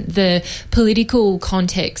of the political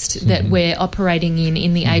context that we're operating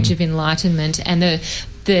in the Age of Enlightenment and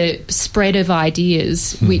the spread of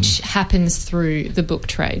ideas which happens through the book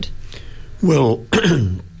trade? Well,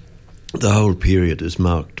 the whole period is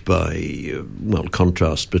marked by,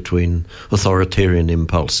 contrast between authoritarian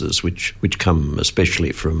impulses, which come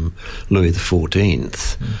especially from Louis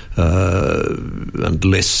XIV, and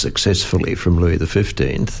less successfully from Louis XV,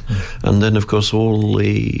 and then, of course, all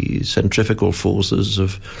the centrifugal forces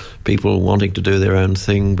of people wanting to do their own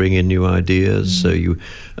thing, bring in new ideas. So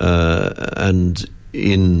and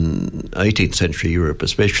in 18th century Europe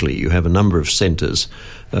especially, you have a number of centres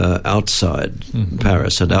outside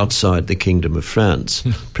Paris and outside the Kingdom of France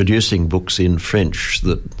producing books in French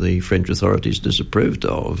that the French authorities disapproved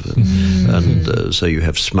of. And so you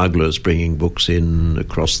have smugglers bringing books in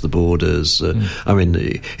across the borders. I mean,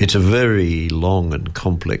 it's a very long and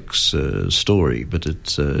complex story, but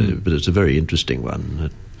it's a very interesting one.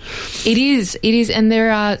 It is, and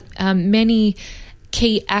there are many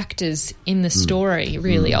key actors in the story,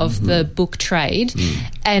 really, of the book trade.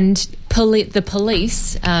 And the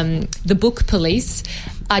police, the book police,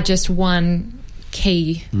 are just one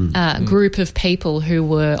key group of people who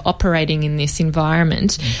were operating in this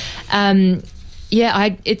environment.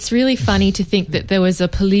 It's really funny to think that there was a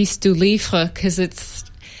police du livre, because it's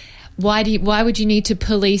why would you need to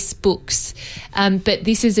police books? But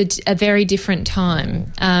this is a very different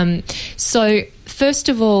time. So first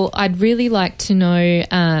of all, I'd really like to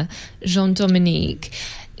know, Jean-Dominique,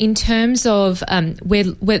 in terms of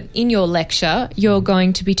where in your lecture you're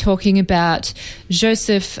going to be talking about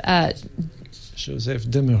Joseph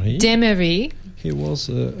Demery. He was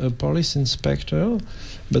a police inspector,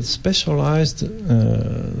 but specialized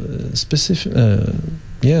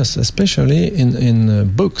especially in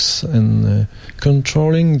books and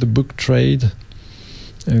controlling the book trade,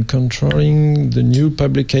 controlling the new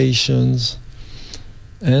publications,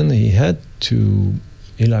 and he had to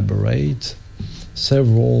elaborate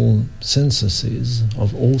several censuses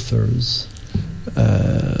of authors,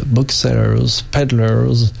 booksellers,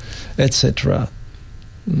 peddlers, etc.,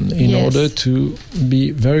 in order to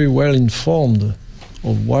be very well informed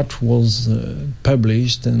of what was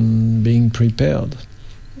published and being prepared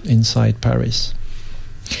inside Paris.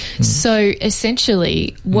 So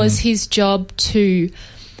essentially, was his job to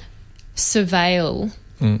surveil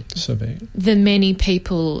the many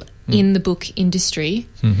people in the book industry,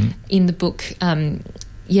 in the book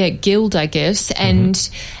guild, I guess, and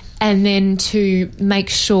then to make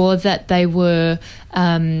sure that they were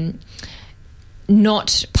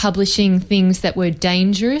not publishing things that were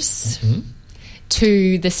dangerous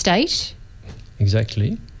to the state?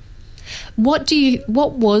 Exactly. What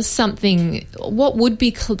would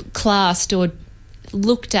be classed or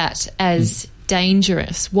looked at as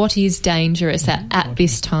dangerous? What is dangerous at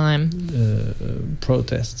this time?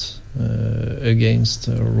 Protests against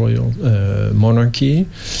royal monarchy,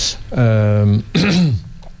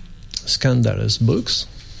 scandalous books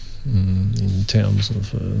in terms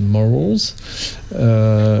of morals,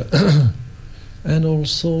 and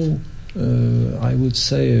also I would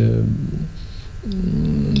say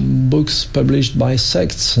books published by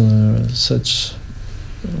sects such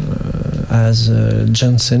as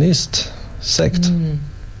Jansenist sect,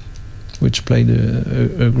 which played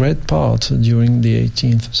a great part during the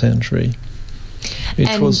 18th century.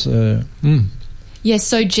 It was so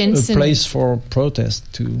Jensen, a place for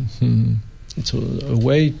protest too. It's a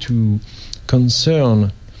way to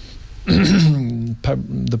concern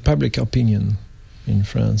the public opinion in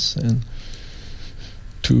France and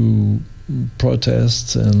to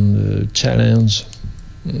protest and challenge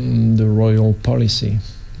the royal policy.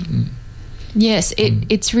 Yes,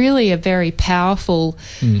 it's really a very powerful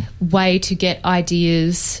way to get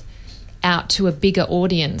ideas out to a bigger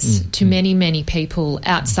audience, to many, many people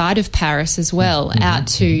outside of Paris as well, out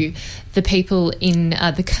to the people in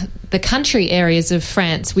the country areas of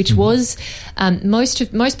France, which was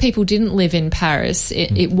most people didn't live in Paris.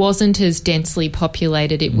 It wasn't as densely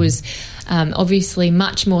populated. It was obviously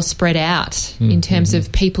much more spread out in terms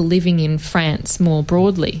of people living in France more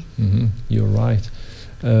broadly. You're right.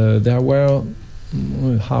 There were,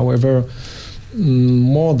 however,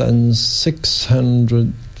 more than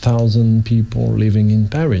 600,000 people living in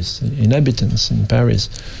Paris, inhabitants in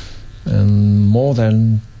Paris, and more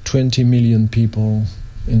than 20 million people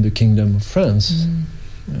in the Kingdom of France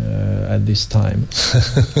at this time.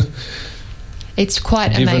 It's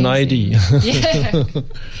quite amazing. Give an idea. Yeah.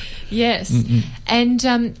 Yes.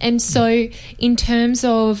 And so in terms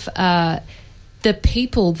of the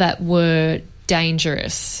people that were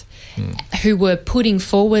dangerous, who were putting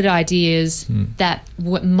forward ideas that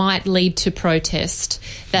might lead to protest,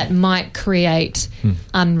 that might create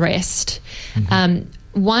unrest.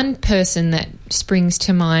 One person that springs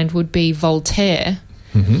to mind would be Voltaire.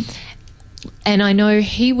 And I know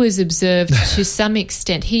he was observed to some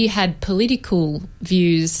extent. He had political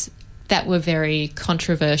views that were very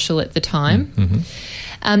controversial at the time.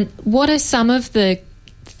 What are some of the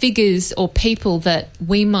figures or people that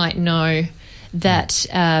we might know that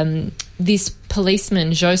this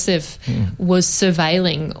policeman, Joseph, was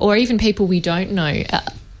surveilling, or even people we don't know?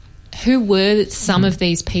 Who were some of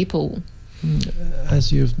these people?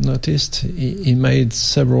 As you've noticed, he made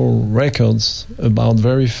several records about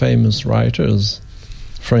very famous writers.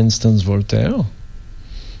 For instance, Voltaire.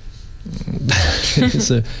 He's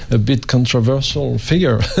a bit controversial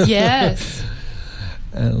figure. Yes.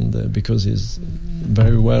 And because he's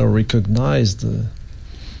very well recognized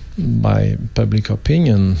by public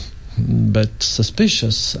opinion, but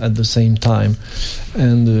suspicious at the same time.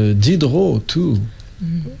 And Diderot, too,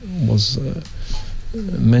 was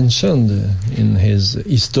mentioned in his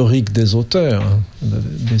Historique des auteurs,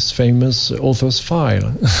 this famous author's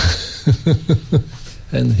file.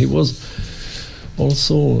 And he was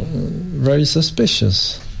also very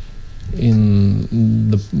suspicious in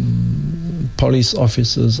the police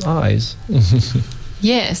officers' eyes.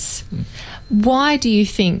 Yes. Why do you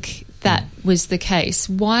think that was the case?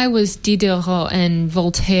 Why was Diderot and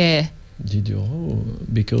Voltaire?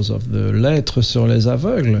 Diderot, because of the Lettres sur les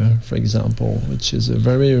aveugles, for example, which is a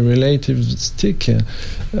very relativistic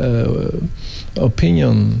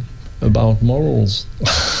opinion about morals.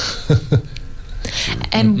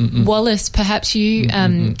 And Wallace, perhaps you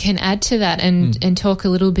can add to that and talk a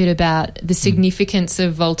little bit about the significance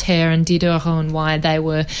of Voltaire and Diderot and why they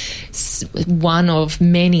were one of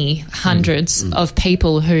many hundreds of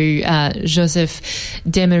people who Joseph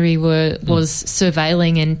d'Emery was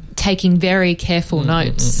surveilling and taking very careful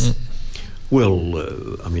notes. Well,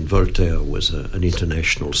 Voltaire was an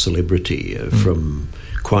international celebrity from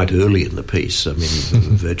quite early in the piece.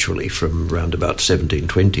 Virtually from around about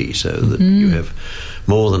 1720, so that you have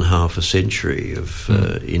more than half a century of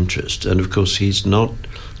interest. And of course, he's not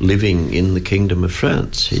living in the Kingdom of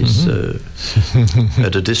France. He's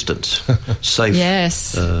at a distance, safe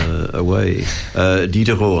away.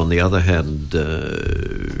 Diderot, on the other hand,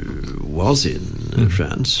 was in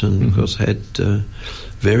France and, of course, had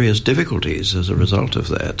various difficulties as a result of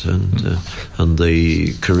that, and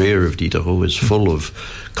the career of Diderot is full of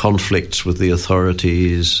conflicts with the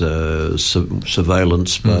authorities,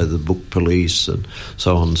 surveillance by the book police, and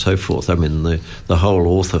so on and so forth. The whole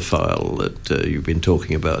author file that you've been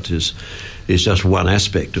talking about is just one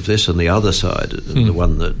aspect of this, and the other side, the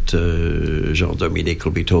one that Jean-Dominique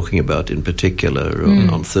will be talking about in particular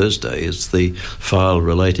on Thursday, is the file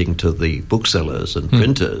relating to the booksellers and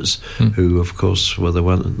printers, who, of course, were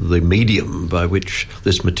the medium by which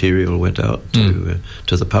this material went out to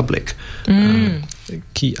the public.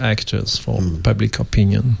 Key actors for public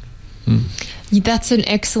opinion. That's an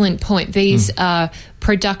excellent point. These are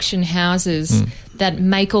production houses that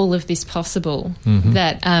make all of this possible.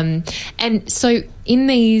 And so in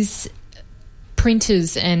these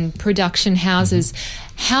printers and production houses,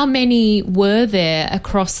 how many were there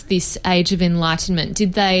across this age of Enlightenment?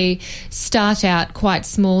 Did they start out quite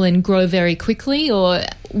small and grow very quickly, or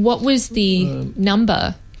what was the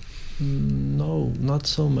number? No, not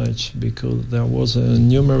so much, because there was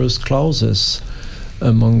numerous clauses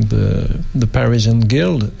among the Parisian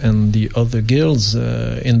Guild and the other guilds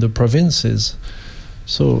in the provinces.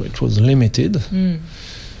 So it was limited.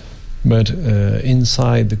 But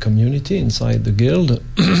inside the community, inside the guild,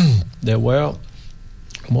 there were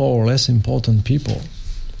more or less important people.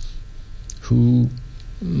 who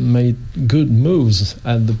made good moves,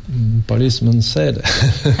 as the policeman said.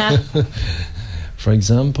 For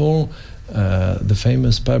example, the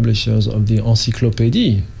famous publishers of the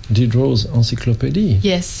Encyclopédie, Diderot's Encyclopédie.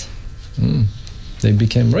 Yes. They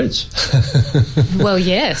became rich. Well,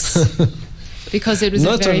 yes. Because it was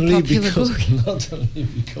a very popular book. Not only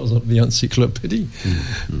because of the Encyclopédie,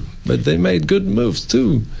 but they made good moves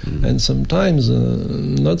too. And sometimes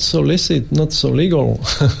not so licit, not so legal.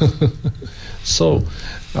 So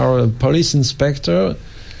our police inspector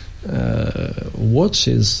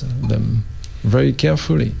watches them very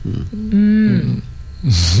carefully.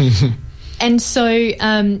 And so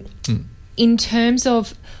in terms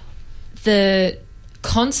of the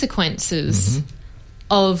consequences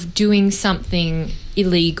of doing something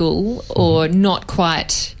illegal or not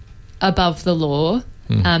quite above the law,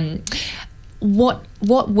 what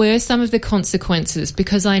were some of the consequences?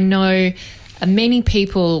 Because I know many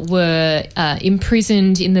people were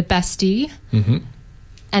imprisoned in the Bastille,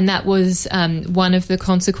 and that was one of the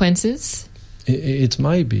consequences. It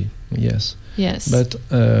might be, yes. Yes. But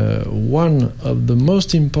one of the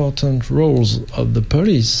most important roles of the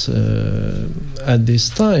police at this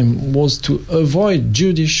time was to avoid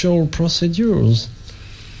judicial procedures,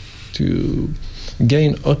 to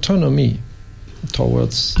gain autonomy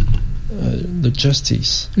towards the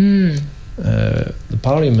justice, the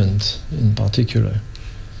parliament in particular.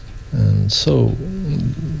 And so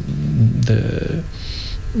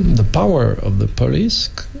the power of the police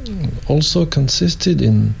also consisted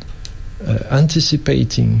in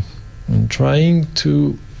anticipating and trying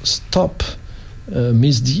to stop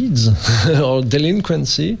misdeeds or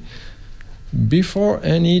delinquency before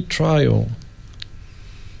any trial.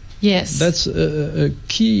 Yes. That's a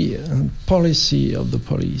key policy of the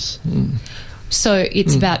police. So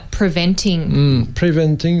it's about preventing.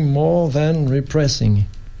 Preventing more than repressing.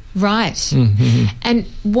 Right. And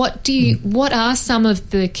what are some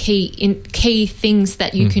of the key things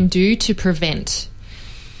that you can do to prevent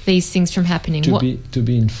these things from happening? To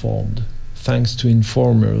be informed, thanks to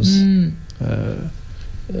informers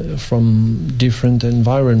from different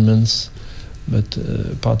environments, but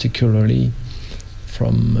particularly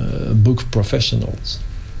from book professionals,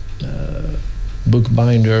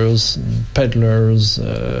 bookbinders, peddlers,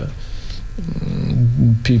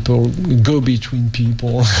 people, go-between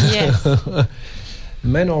people. Yes.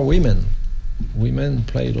 Men or women. Women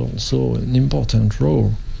played also an important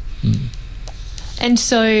role. And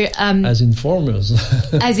so... as informers.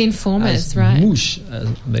 As informers, as right. Mouche, as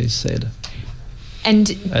they said.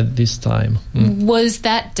 And at this time. Was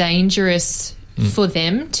that dangerous for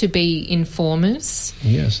them to be informers?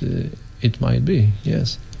 Yes, it might be,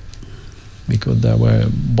 yes. Because they were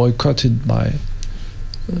boycotted by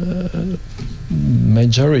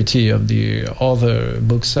majority of the other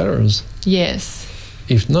booksellers. Yes.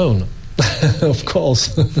 If known, of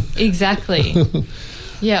course. Exactly.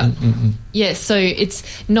 Yeah. Yeah, so it's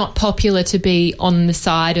not popular to be on the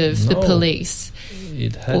side of the police.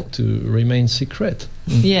 It had to remain secret.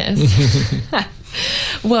 Yes.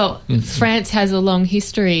 Well, France has a long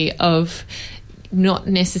history of not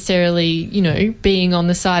necessarily, being on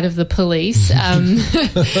the side of the police. And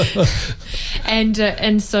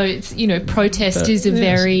so, it's, protest is a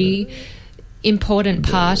very important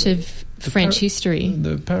part of French history.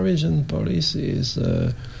 The Parisian police is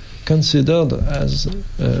considered as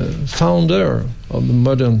founder of the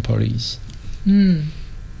modern police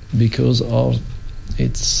because of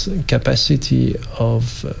its capability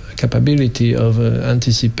of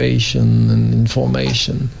anticipation and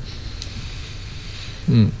information.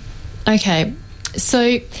 Okay,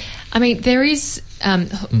 so there is.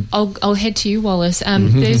 I'll head to you, Wallace.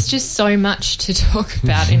 There's just so much to talk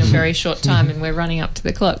about in a very short time, and we're running up to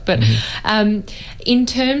the clock. But in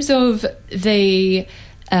terms of the,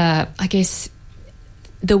 I guess,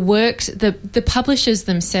 the works, the publishers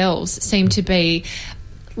themselves seem to be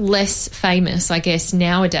less famous, I guess,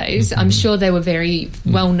 nowadays. I'm sure they were very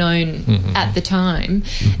well known at the time,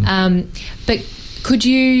 but could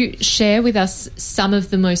you share with us some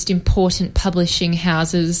of the most important publishing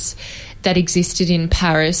houses that existed in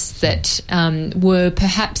Paris that were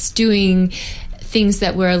perhaps doing things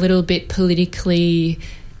that were a little bit politically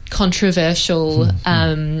controversial,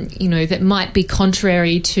 that might be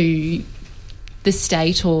contrary to the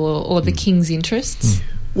state or the king's interests?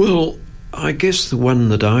 Well, I guess the one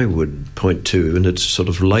that I would point to, and it's sort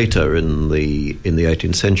of later in the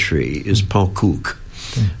 18th century, is Panckoucke,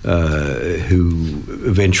 who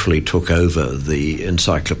eventually took over the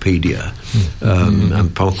Encyclopedia.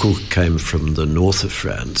 And Panckoucke came from the north of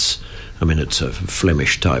France, I mean, it's a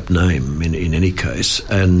Flemish-type name in any case.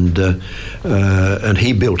 And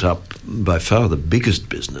he built up by far the biggest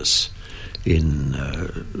business in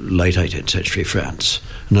late 18th century France,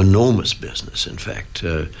 an enormous business, in fact.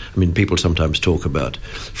 I mean, people sometimes talk about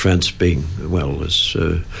France being, well, as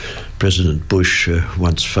President Bush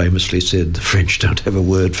once famously said, the French don't have a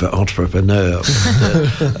word for entrepreneur.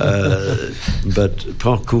 But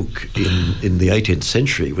Paul Cook in the 18th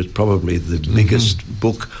century was probably the biggest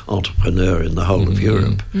book entrepreneur in the whole of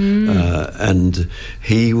Europe. And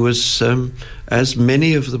he was, as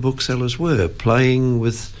many of the booksellers were, playing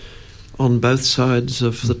with on both sides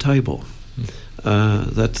of the table.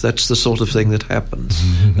 That's the sort of thing that happens.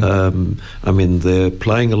 I mean, they're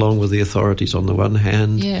playing along with the authorities on the one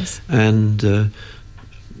hand, yes, and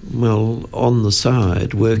on the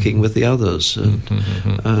side, working with the others. And,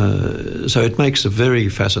 so it makes a very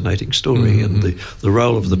fascinating story, and the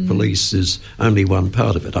role of the police is only one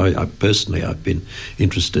part of it. I personally, I've been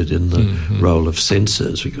interested in the role of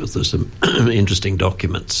censors, because there's some interesting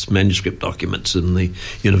documents, manuscript documents in the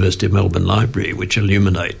University of Melbourne Library, which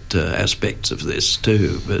illuminate aspects of this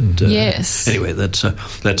too. But yes, anyway, that's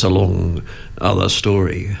a long other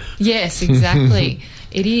story. Yes, exactly.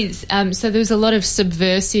 It is. So there was a lot of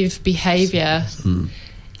subversive behaviour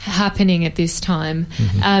happening at this time,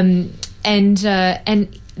 and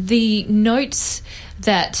the notes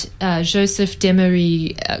that Joseph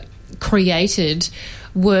Demery created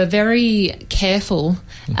were very careful,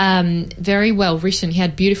 very well written. He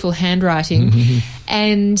had beautiful handwriting,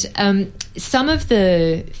 and some of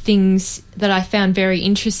the things that I found very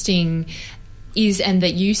interesting and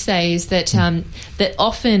that you say is that that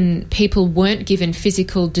often people weren't given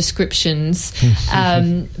physical descriptions,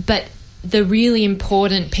 but the really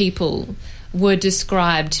important people were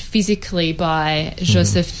described physically by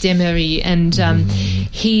Joseph Demery, and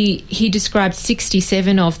he described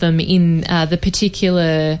 67 of them in the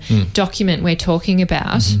particular document we're talking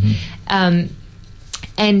about. And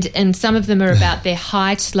some of them are about their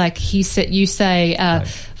height, like you say,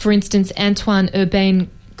 for instance, Antoine Urbain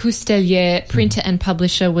Coustelier, printer and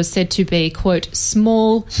publisher, was said to be, quote,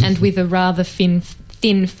 small and with a rather thin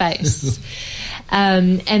face.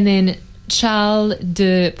 And then Charles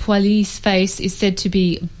de Poilly's face is said to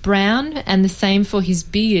be brown, and the same for his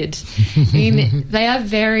beard. I mean, they are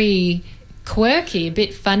very quirky, a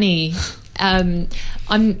bit funny.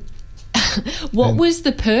 What was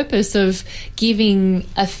the purpose of giving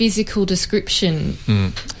a physical description?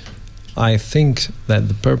 I think that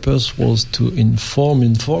the purpose was to inform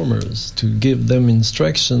informers, to give them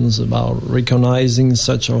instructions about recognizing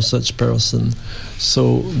such or such person.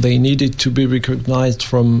 So they needed to be recognized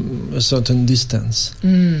from a certain distance.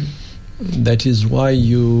 That is why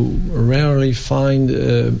you rarely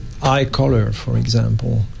find eye color, for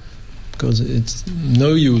example, because it's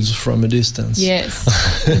no use from a distance. Yes,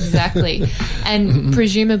 exactly. And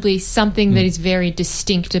presumably something that is very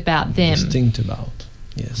distinct about them. Distinct about.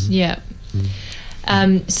 Yes. Yeah.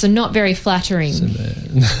 So not very flattering.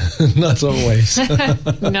 Not always.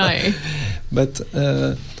 No. But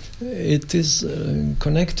it is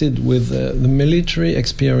connected with the military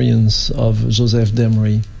experience of Joseph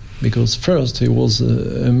Demery, because first he was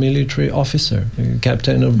a military officer, a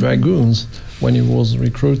captain of dragoons, when he was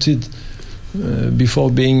recruited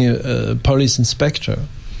before being a police inspector.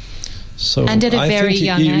 So and at a very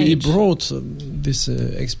young age. He brought this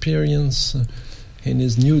experience in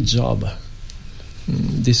his new job,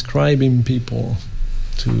 describing people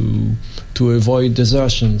to avoid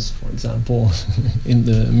desertions, for example, in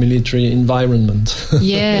the military environment.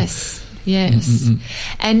 Yes.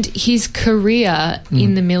 And his career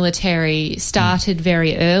in the military started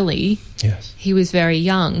very early. Yes. He was very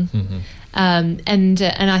young. And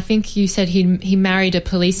I think you said he married a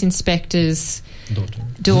police inspector's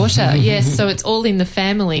daughter. Yes, so it's all in the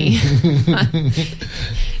family.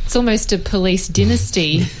 It's almost a police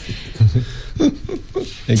dynasty.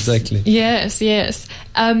 Exactly. Yes.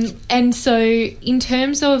 And so in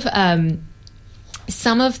terms of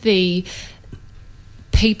some of the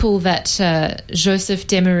people that Joseph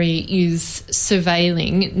Demery is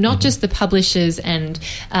surveilling, not just the publishers and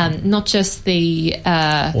not just the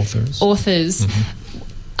authors.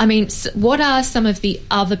 I mean, what are some of the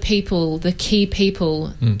other people, the key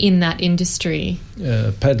people in that industry?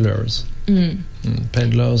 Peddlers.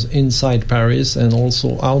 Peddlers inside Paris and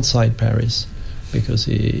also outside Paris, because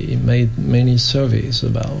he made many surveys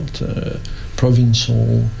about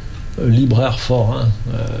provincial libraires forains,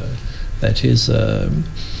 that is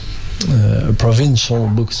provincial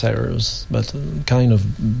booksellers, but kind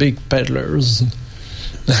of big peddlers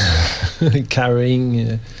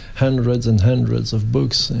carrying hundreds and hundreds of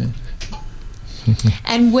books.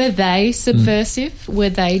 And were they subversive? Were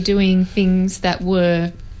they doing things that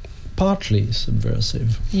were... Partly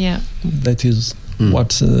subversive. Yeah. That is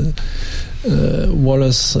what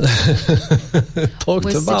Wallace talked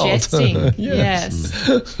was about. Suggesting. Yes.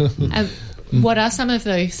 What are some of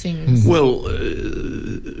those things? Well,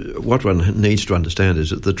 what one needs to understand is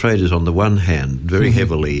that the trade is, on the one hand, very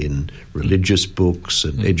heavily in religious books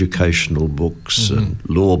and educational books and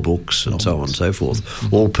law books and so on and so forth,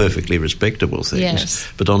 all perfectly respectable things.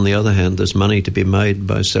 Yes. But on the other hand, there's money to be made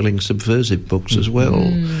by selling subversive books as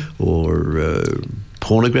well, or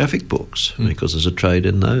pornographic books, because there's a trade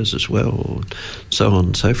in those as well, so on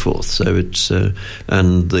and so forth. So it's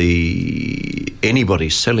and anybody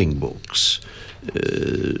selling books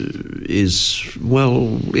is,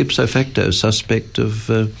 well, ipso facto suspect of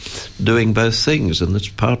doing both things, and that's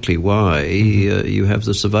partly why you have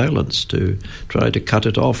the surveillance to try to cut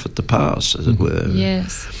it off at the pass, as it were.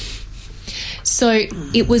 Yes. So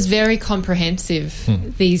it was very comprehensive,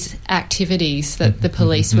 these activities that the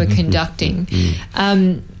police were conducting.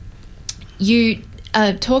 You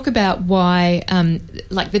talk about why,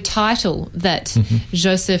 like the title that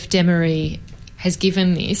Joseph Demery has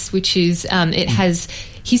given this, which is, it has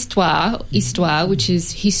histoire, which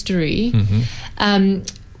is history.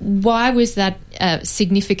 Why was that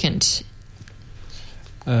significant?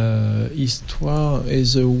 Histoire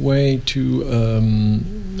is a way to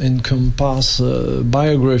encompass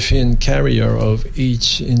biography and career of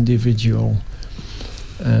each individual,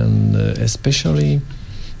 and especially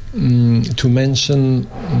to mention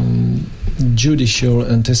judicial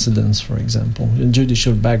antecedents, for example, the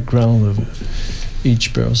judicial background of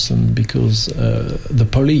each person, because the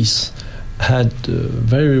police had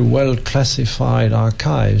very well classified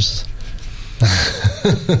archives.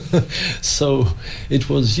 So it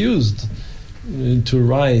was used to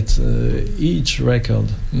write each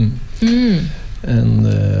record. And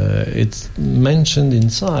it's mentioned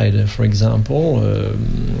inside, for example,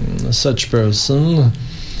 such person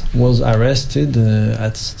was arrested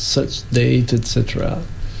at such date, etc.,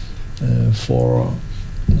 for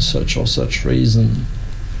such or such reason.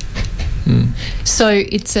 So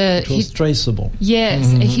it was traceable. Yes,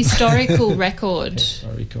 a historical record.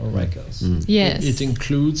 Historical records. Yes. It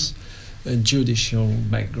includes a judicial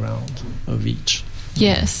background of each.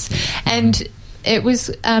 Yes. And it was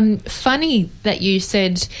funny that you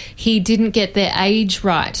said he didn't get their age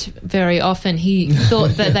right very often. He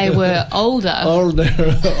thought that they were older. Older,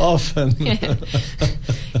 often. Yeah.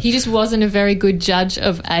 He just wasn't a very good judge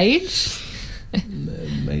of age.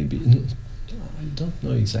 Maybe. I don't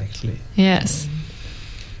know exactly. Yes.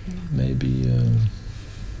 Maybe.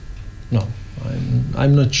 No,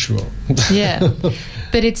 I'm not sure. Yeah.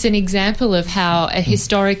 But it's an example of how a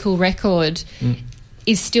historical record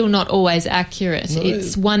is still not always accurate. No,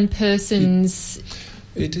 it's one person's...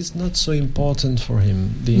 It is not so important for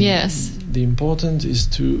him. Yes. The important is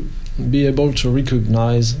to be able to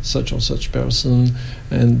recognize such or such person,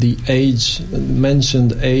 and the age,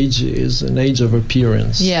 mentioned age, is an age of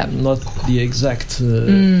appearance, not the exact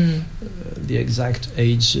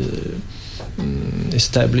age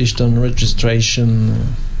established on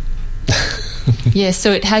registration. Yes,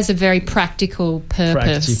 so it has a very practical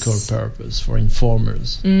purpose. Practical purpose for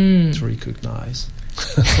informers to recognize.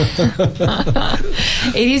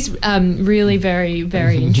 It is really very,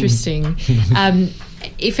 very interesting.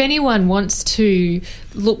 If anyone wants to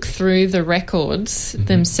look through the records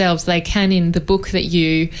themselves, they can in the book that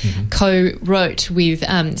you co-wrote with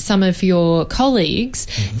some of your colleagues.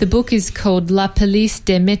 The book is called La police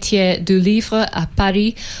des métiers du livre à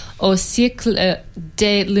Paris au siècle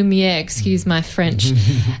des Lumières, excuse my French.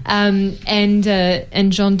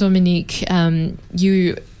 And Jean-Dominique,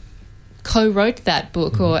 you co-wrote that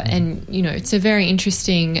book, and you know, it's a very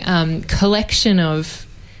interesting collection of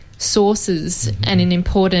sources and an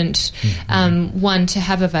important one to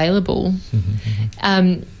have available.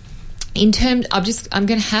 In terms, I'm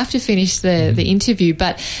going to have to finish the interview,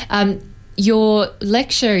 but your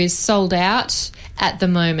lecture is sold out at the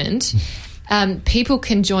moment. People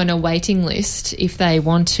can join a waiting list if they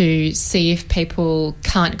want to see. If people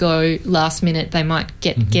can't go last minute, they might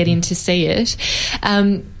get in to see it.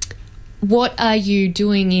 What are you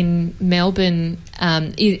doing in Melbourne?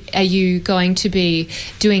 Are you going to be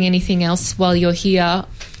doing anything else while you're here?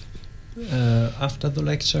 After the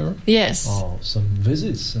lecture? Yes. Oh, some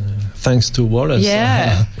visits. Thanks to Wallace.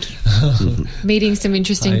 Yeah. Meeting some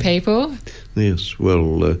interesting people. Yes.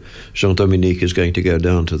 Well, Jean-Dominique is going to go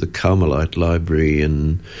down to the Carmelite Library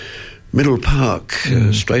in Middle Park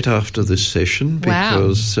straight after this session,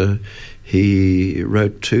 because he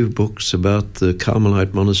wrote 2 books about the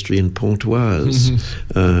Carmelite monastery in Pontoise.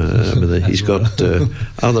 He's got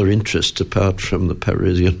other interests apart from the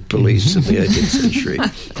Parisian police in the 18th century.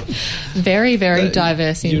 Very, very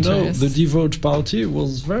diverse interests. You know, the Devote Party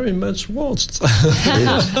was very much watched.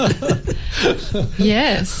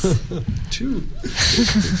 Yes. Too.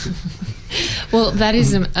 Well, that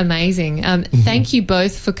is amazing. Thank you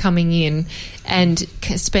both for coming in and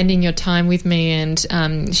spending your time with me and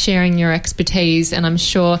sharing your expertise. And I'm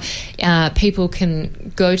sure people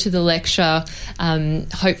can go to the lecture,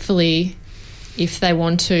 hopefully, if they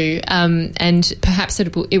want to, and perhaps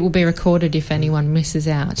it will be recorded if anyone misses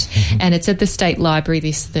out. And it's at the State Library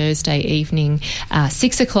this Thursday evening,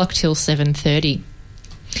 6 o'clock till 7:30.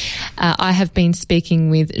 I have been speaking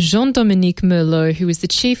with Jean-Dominique Mellot, who is the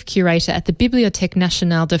Chief Curator at the Bibliothèque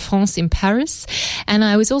Nationale de France in Paris, and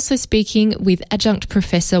I was also speaking with Adjunct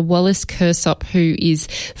Professor Wallace Kirsop, who is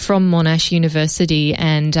from Monash University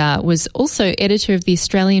and was also editor of the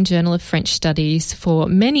Australian Journal of French Studies for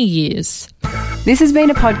many years. This has been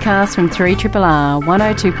a podcast from 3RRR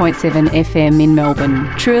 102.7 FM in Melbourne.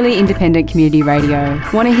 Truly independent community radio.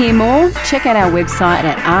 Want to hear more? Check out our website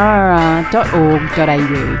at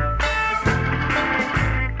rrr.org.au.